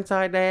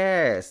 Blindside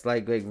their ass.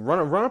 Like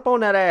run up on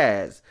that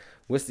ass.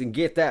 And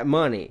get that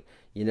money,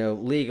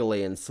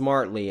 legally and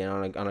smartly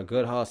and on a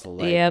good hustle.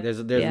 Like,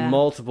 there's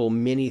multiple,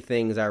 many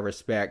things I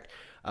respect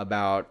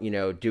about,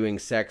 doing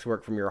sex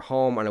work from your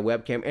home on a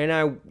webcam. And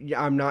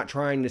I'm not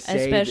trying to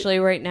say, especially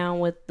right now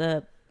with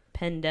the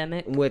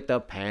pandemic.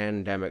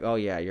 Oh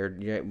yeah,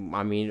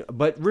 I mean,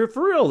 but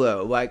for real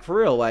though,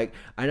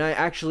 and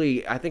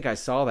I think I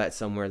saw that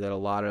somewhere, that a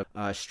lot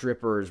of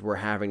strippers were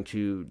having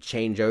to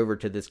change over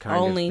to this kind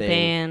of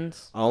thing.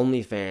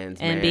 OnlyFans,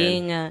 and man.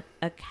 Being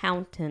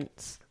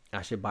accountants.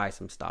 I should buy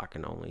some stock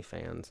in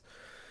OnlyFans.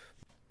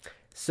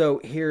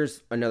 So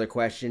here's another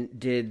question.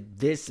 Did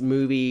this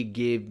movie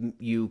give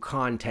you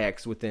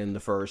context within the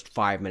first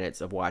 5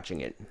 minutes of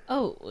watching it?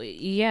 Oh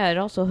yeah, it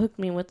also hooked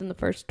me within the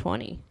first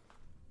 20.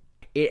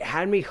 It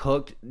had me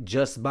hooked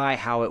just by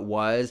how it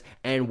was,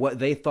 and what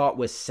they thought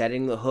was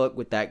setting the hook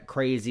with that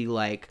crazy,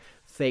 like,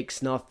 fake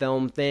snuff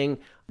film thing.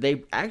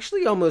 They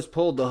actually almost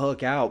pulled the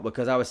hook out,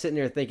 because I was sitting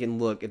there thinking,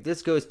 look, if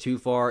this goes too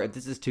far, if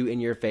this is too in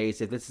your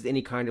face, if this is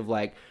any kind of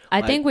I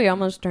think we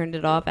almost turned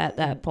it off at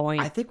that point.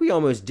 I think we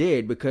almost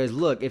did, because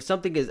look, if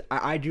something is,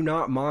 I do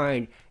not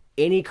mind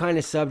any kind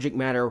of subject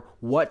matter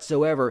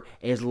whatsoever,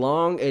 as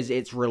long as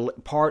it's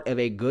part of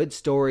a good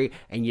story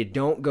and you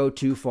don't go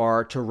too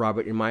far to rub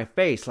it in my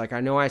face. Like,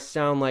 I know I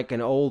sound like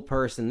an old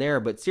person there,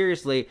 but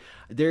seriously,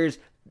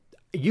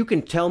 you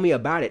can tell me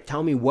about it.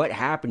 Tell me what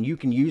happened. You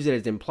can use it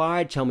as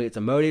implied. Tell me it's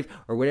a motive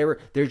or whatever.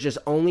 There's just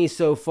only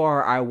so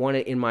far I want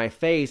it in my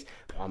face.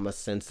 I'm a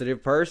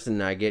sensitive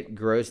person. I get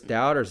grossed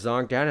out or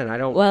zonked out, and I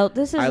don't. Well,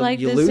 this is like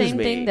the same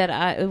thing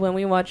that when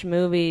we watch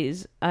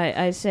movies,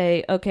 I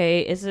say,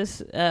 okay, is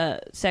this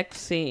sex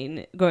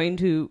scene going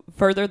to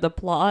further the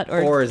plot,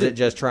 or is it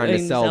just trying to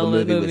sell the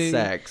movie with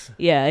sex?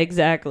 Yeah,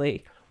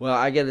 exactly. Well,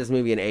 I give this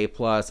movie an A+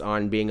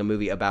 on being a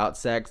movie about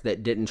sex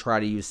that didn't try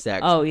to use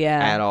sex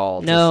at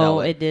all to sell it. No,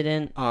 it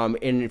didn't. And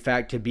in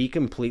fact, to be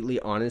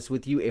completely honest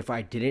with you, if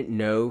I didn't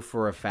know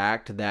for a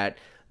fact that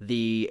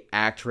the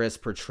actress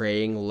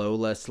portraying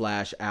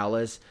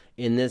Lola/Alice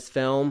in this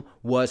film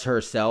was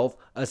herself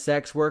a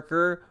sex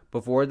worker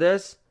before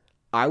this,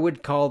 I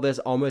would call this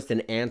almost an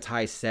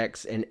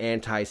anti-sex and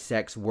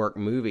anti-sex work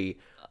movie.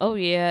 Oh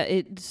yeah,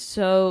 it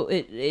shows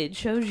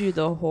you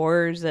the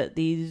horrors that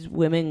these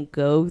women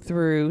go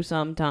through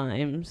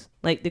sometimes.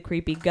 Like the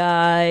creepy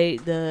guy,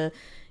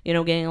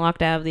 getting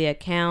locked out of the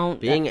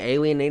account, being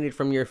alienated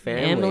from your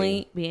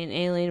family, being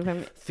alienated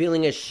from,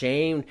 feeling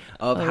ashamed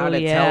of how to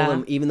tell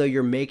them, even though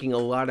you're making a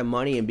lot of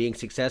money and being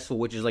successful,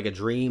 which is like a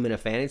dream and a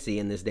fantasy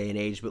in this day and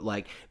age, but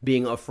like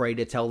being afraid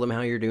to tell them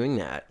how you're doing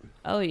that.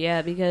 Oh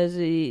yeah, because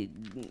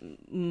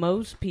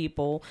most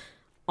people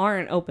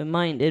aren't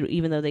open-minded,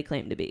 even though they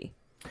claim to be.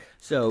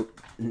 So,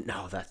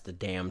 no, that's the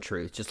damn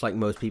truth. Just like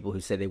most people who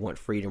say they want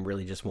freedom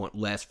really just want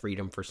less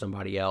freedom for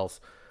somebody else.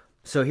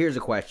 So here's a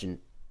question.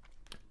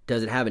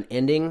 Does it have an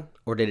ending,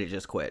 or did it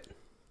just quit?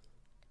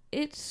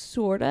 It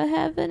sort of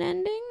have an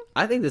ending.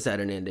 I think this had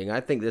an ending. I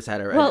think this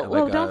had a...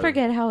 Well, don't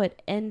forget how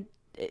it ended.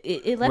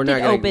 It left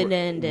it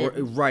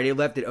open-ended. Right, it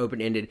left it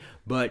open-ended,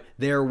 but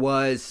there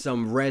was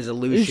some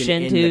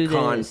resolution in the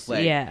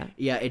conflict. Yeah.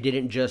 Yeah, it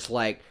didn't just,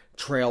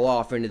 trail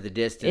off into the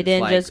distance. It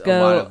didn't just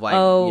go,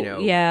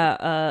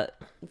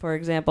 for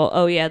example,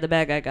 the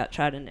bad guy got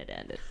shot and it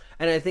ended.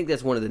 And I think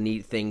that's one of the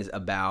neat things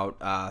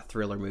about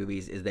thriller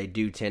movies is they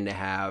do tend to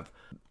have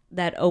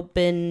that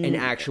an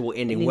actual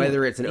ending,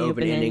 whether it's an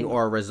open ending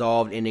or a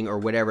resolved ending or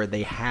whatever.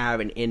 They have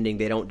an ending.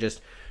 They don't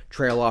just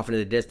trail off into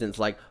the distance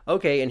like,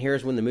 okay, and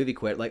here's when the movie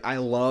quit. Like, I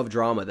love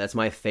drama. That's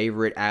my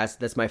favorite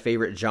that's my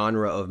favorite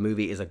genre of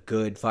movie, is a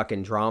good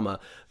fucking drama.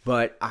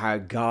 But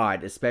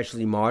God,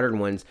 especially modern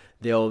ones,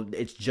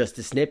 it's just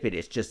a snippet.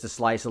 It's just a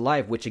slice of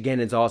life, which again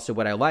is also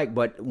what I like.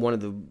 But one of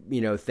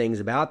the things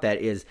about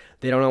that is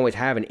they don't always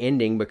have an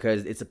ending,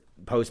 because it's a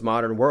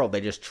postmodern world.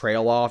 They just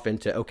trail off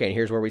into, okay, and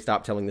here's where we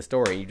stop telling the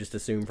story. You just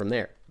assume from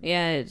there.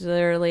 Yeah, it's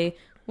literally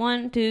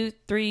 1, 2,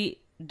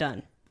 3,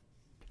 done.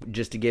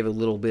 Just to give a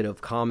little bit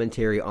of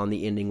commentary on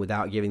the ending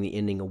without giving the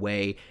ending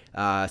away,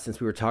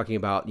 since we were talking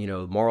about,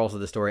 morals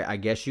of the story, I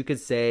guess you could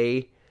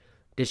say,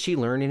 did she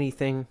learn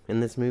anything in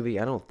this movie?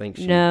 I don't think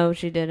she... No,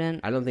 she didn't.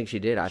 I don't think she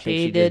did. I think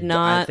she did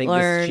not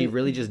learn she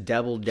really just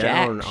doubled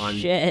down on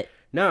shit.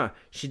 Nah,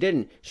 she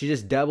didn't. She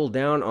just doubled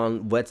down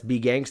on let's be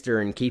gangster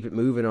and keep it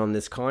moving on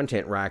this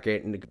content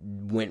racket, and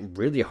went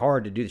really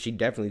hard to do this. She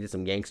definitely did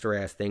some gangster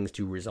ass things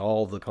to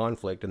resolve the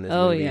conflict in this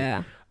movie.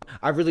 Yeah.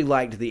 I really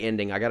liked the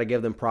ending. I got to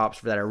give them props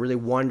for that. I really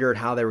wondered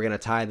how they were going to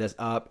tie this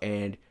up,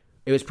 and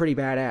it was pretty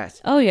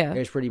badass. Oh yeah. It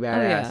was pretty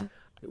badass.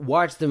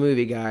 Watch the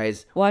movie,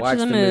 guys. Watch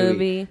the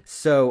movie.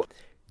 So,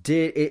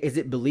 is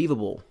it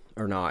believable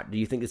or not? Do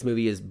you think this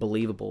movie is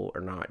believable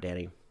or not,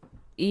 Danny?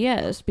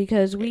 Yes,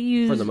 because we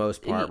use... For the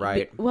most part,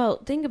 right?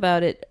 Well, think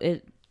about it.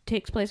 It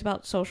takes place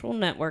about social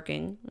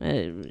networking.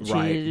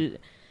 Right.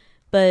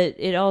 But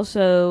it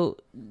also...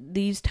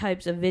 These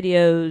types of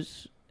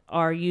videos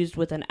are used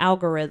with an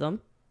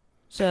algorithm.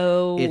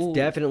 So... It's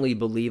definitely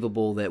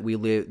believable that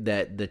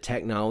that the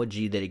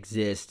technology that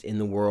exists in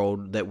the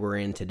world that we're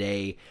in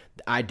today,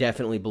 I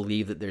definitely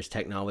believe that there's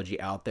technology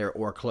out there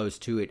or close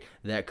to it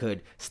that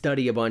could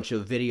study a bunch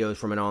of videos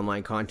from an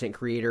online content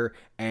creator,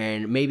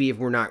 and maybe if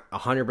we're not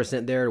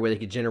 100% there where they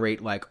could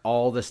generate like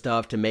all the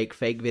stuff to make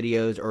fake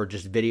videos or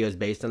just videos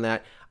based on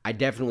that, I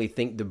definitely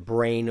think the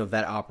brain of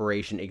that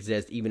operation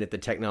exists, even if the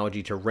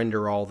technology to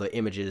render all the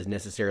images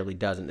necessarily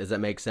doesn't. Does that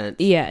make sense?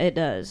 Yeah, it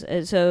does.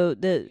 And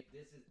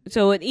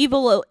so an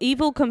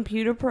evil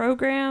computer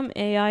program,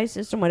 AI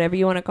system, whatever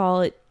you want to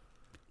call it,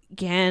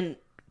 can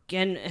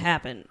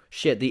happen.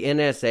 Shit, the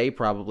NSA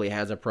probably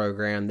has a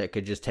program that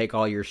could just take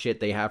all your shit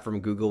they have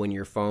from Google and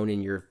your phone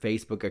and your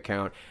Facebook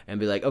account and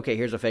be like, okay,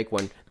 here's a fake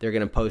one. They're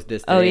gonna post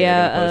this today. Oh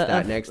yeah, they're gonna post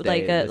that next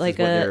day. Like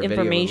a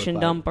information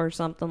dump or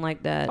something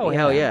like that. Oh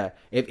hell yeah!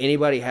 If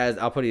anybody has,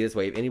 I'll put it this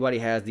way: if anybody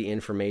has the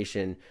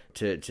information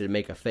to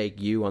make a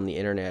fake you on the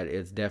internet,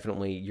 it's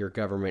definitely your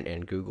government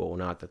and Google.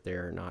 Not that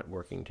they're not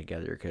working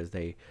together, because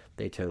they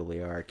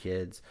totally are,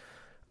 kids.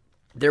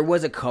 There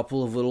was a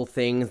couple of little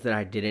things that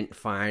I didn't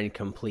find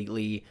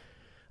completely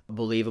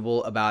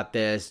believable about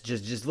this.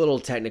 Just little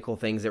technical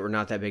things that were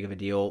not that big of a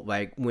deal.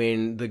 Like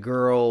when the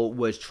girl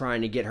was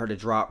trying to get her to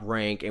drop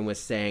rank and was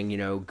saying,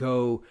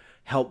 go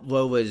help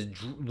Lola's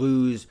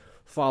lose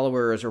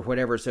followers or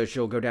whatever so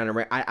she'll go down in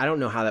rank. I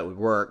don't know how that would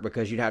work,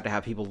 because you'd have to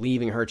have people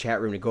leaving her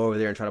chat room to go over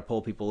there and try to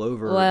pull people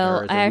over.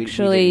 Well,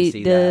 actually,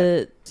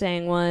 the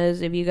saying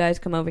was, if you guys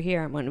come over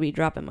here, I'm going to be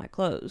dropping my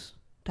clothes.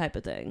 Type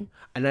of thing.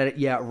 And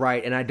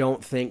right. And I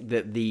don't think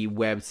that the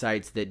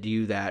websites that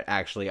do that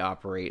actually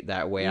operate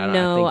that way.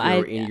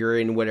 I think you're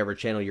in whatever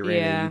channel you're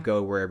in, and you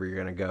go wherever you're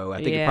going to go. I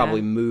think it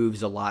probably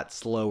moves a lot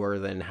slower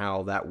than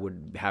how that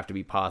would have to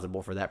be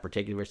possible for that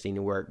particular scene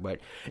to work. But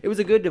it was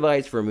a good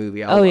device for a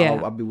movie.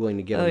 I'll be willing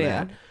to give them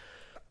that.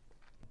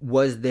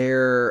 Was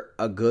there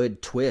a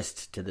good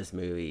twist to this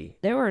movie?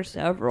 There were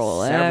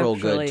several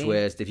good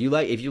twists. If you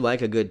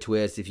like a good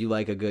twist,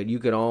 you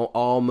could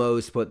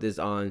almost put this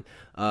on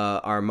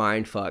our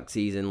mindfuck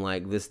season.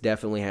 Like, this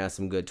definitely has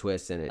some good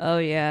twists in it. Oh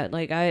yeah,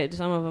 like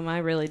some of them I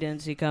really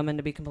didn't see coming,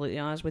 to be completely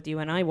honest with you.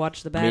 And I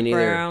watched the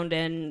background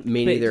and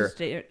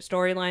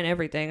storyline,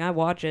 everything. I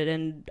watch it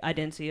and I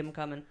didn't see them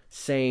coming.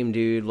 Same,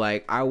 dude.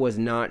 Like, I was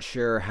not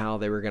sure how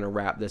they were gonna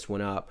wrap this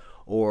one up.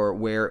 Or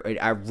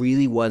I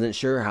really wasn't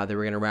sure how they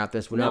were going to wrap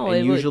this one up.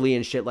 And usually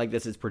in shit like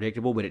this, it's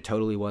predictable, but it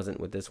totally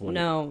wasn't with this one.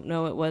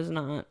 No, it was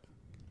not.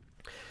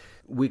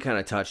 We kind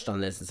of touched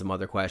on this in some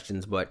other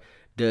questions, but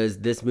does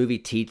this movie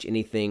teach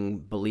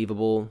anything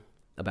believable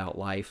about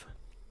life?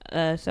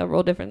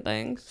 Several different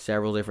things.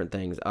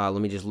 Let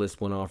me just list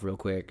one off real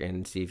quick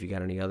and see if you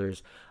got any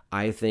others.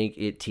 I think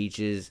it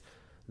teaches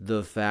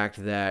the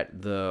fact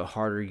that the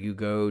harder you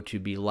go to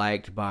be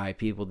liked by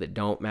people that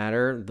don't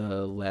matter,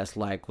 the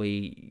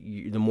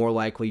more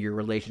likely your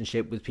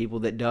relationship with people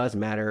that does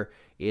matter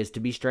is to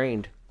be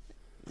strained.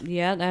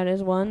 Yeah, that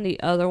is one. The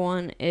other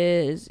one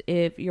is,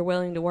 if you're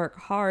willing to work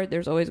hard,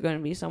 there's always going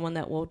to be someone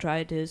that will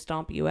try to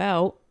stomp you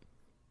out.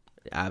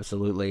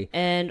 Absolutely.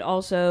 And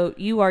also,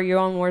 you are your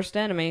own worst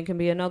enemy can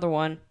be another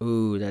one.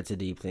 Ooh, that's a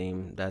deep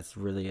theme. That's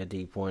really a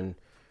deep one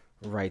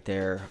right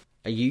there.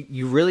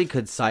 You really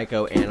could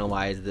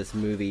psychoanalyze this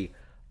movie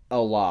a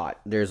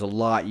lot. There's a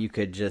lot you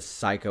could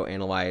just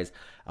psychoanalyze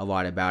a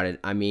lot about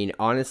it. I mean,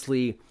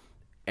 honestly,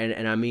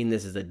 and I mean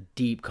this is a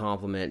deep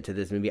compliment to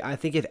this movie. I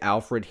think if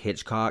Alfred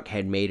Hitchcock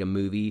had made a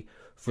movie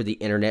for the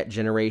internet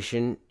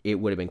generation, it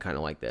would have been kind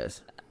of like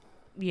this.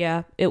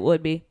 Yeah, it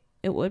would be.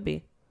 It would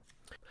be.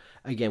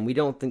 Again, we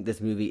don't think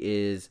this movie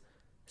is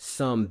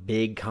some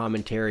big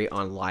commentary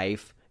on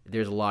life.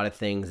 There's a lot of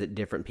things that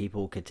different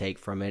people could take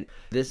from it.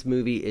 This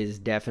movie is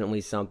definitely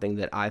something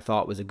that I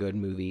thought was a good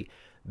movie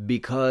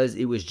because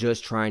it was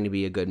just trying to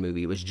be a good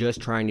movie. It was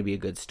just trying to be a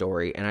good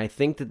story. And I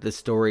think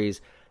that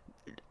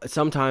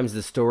sometimes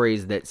the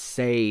stories that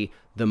say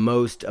the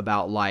most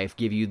about life,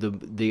 give you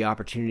the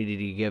opportunity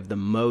to give the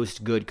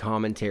most good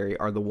commentary,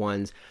 are the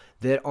ones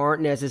that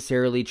aren't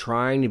necessarily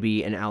trying to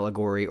be an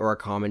allegory or a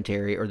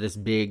commentary or this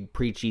big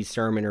preachy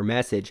sermon or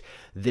message.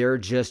 They're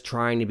just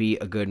trying to be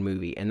a good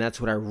movie. And that's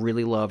what I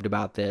really loved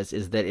about this,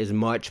 is that as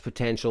much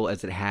potential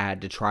as it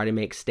had to try to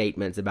make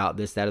statements about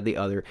this, that, or the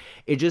other,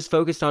 it just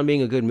focused on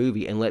being a good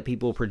movie and let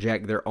people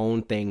project their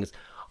own things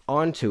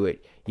onto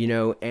it,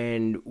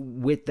 And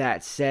with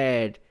that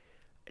said,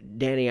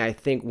 Danny, I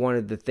think one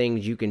of the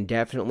things you can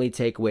definitely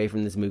take away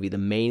from this movie, the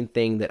main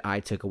thing that I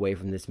took away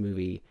from this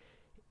movie,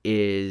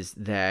 is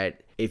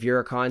that if you're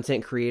a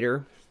content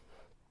creator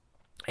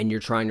and you're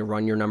trying to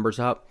run your numbers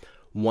up,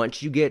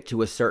 once you get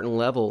to a certain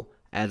level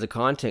as a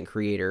content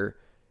creator,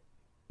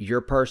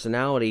 your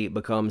personality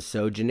becomes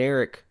so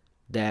generic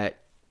that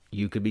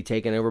you could be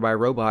taken over by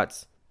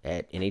robots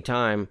at any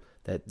time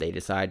that they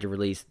decide to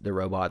release the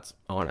robots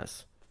on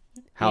us.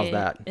 How's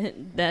that?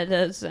 That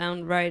does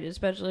sound right,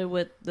 especially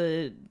with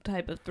the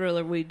type of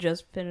thriller we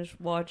just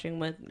finished watching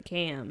with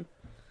Cam.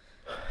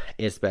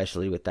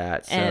 Especially with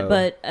that. So,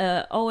 But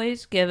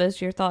always give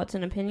us your thoughts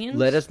and opinions.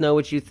 let us know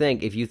what you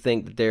think. If you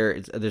think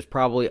that there's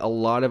probably a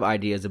lot of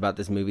ideas about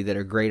this movie that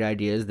are great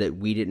ideas that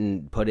we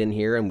didn't put in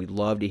here, and we'd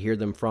love to hear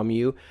them from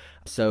you.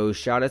 So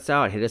shout us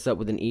out. Hit us up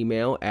with an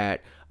email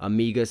at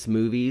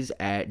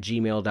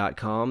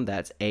amigusmovies@gmail.com.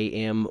 That's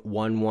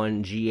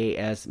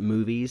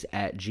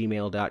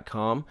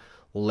am11gasmovies@gmail.com.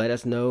 Let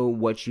us know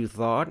what you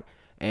thought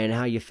and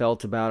how you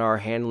felt about our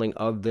handling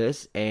of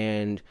this,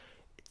 and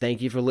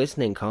thank you for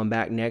listening. Come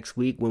back next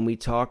week when we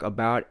talk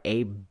about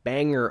a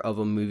banger of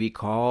a movie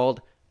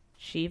called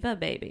Shiva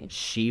Baby.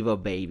 Shiva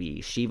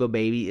Baby. Shiva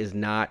Baby is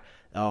not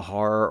a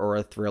horror or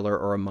a thriller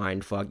or a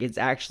mindfuck. It's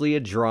actually a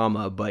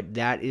drama, but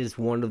that is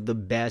one of the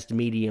best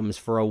mediums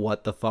for a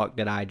what the fuck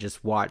did I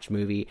just watch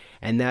movie,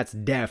 and that's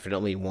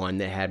definitely one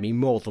that had me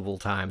multiple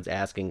times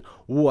asking,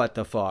 what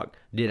the fuck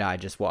did I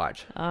just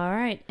watch? All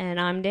right, and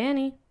I'm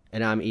Danny.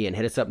 And I'm Ian.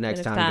 Hit us up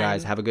next time,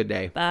 guys. Have a good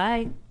day.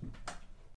 Bye.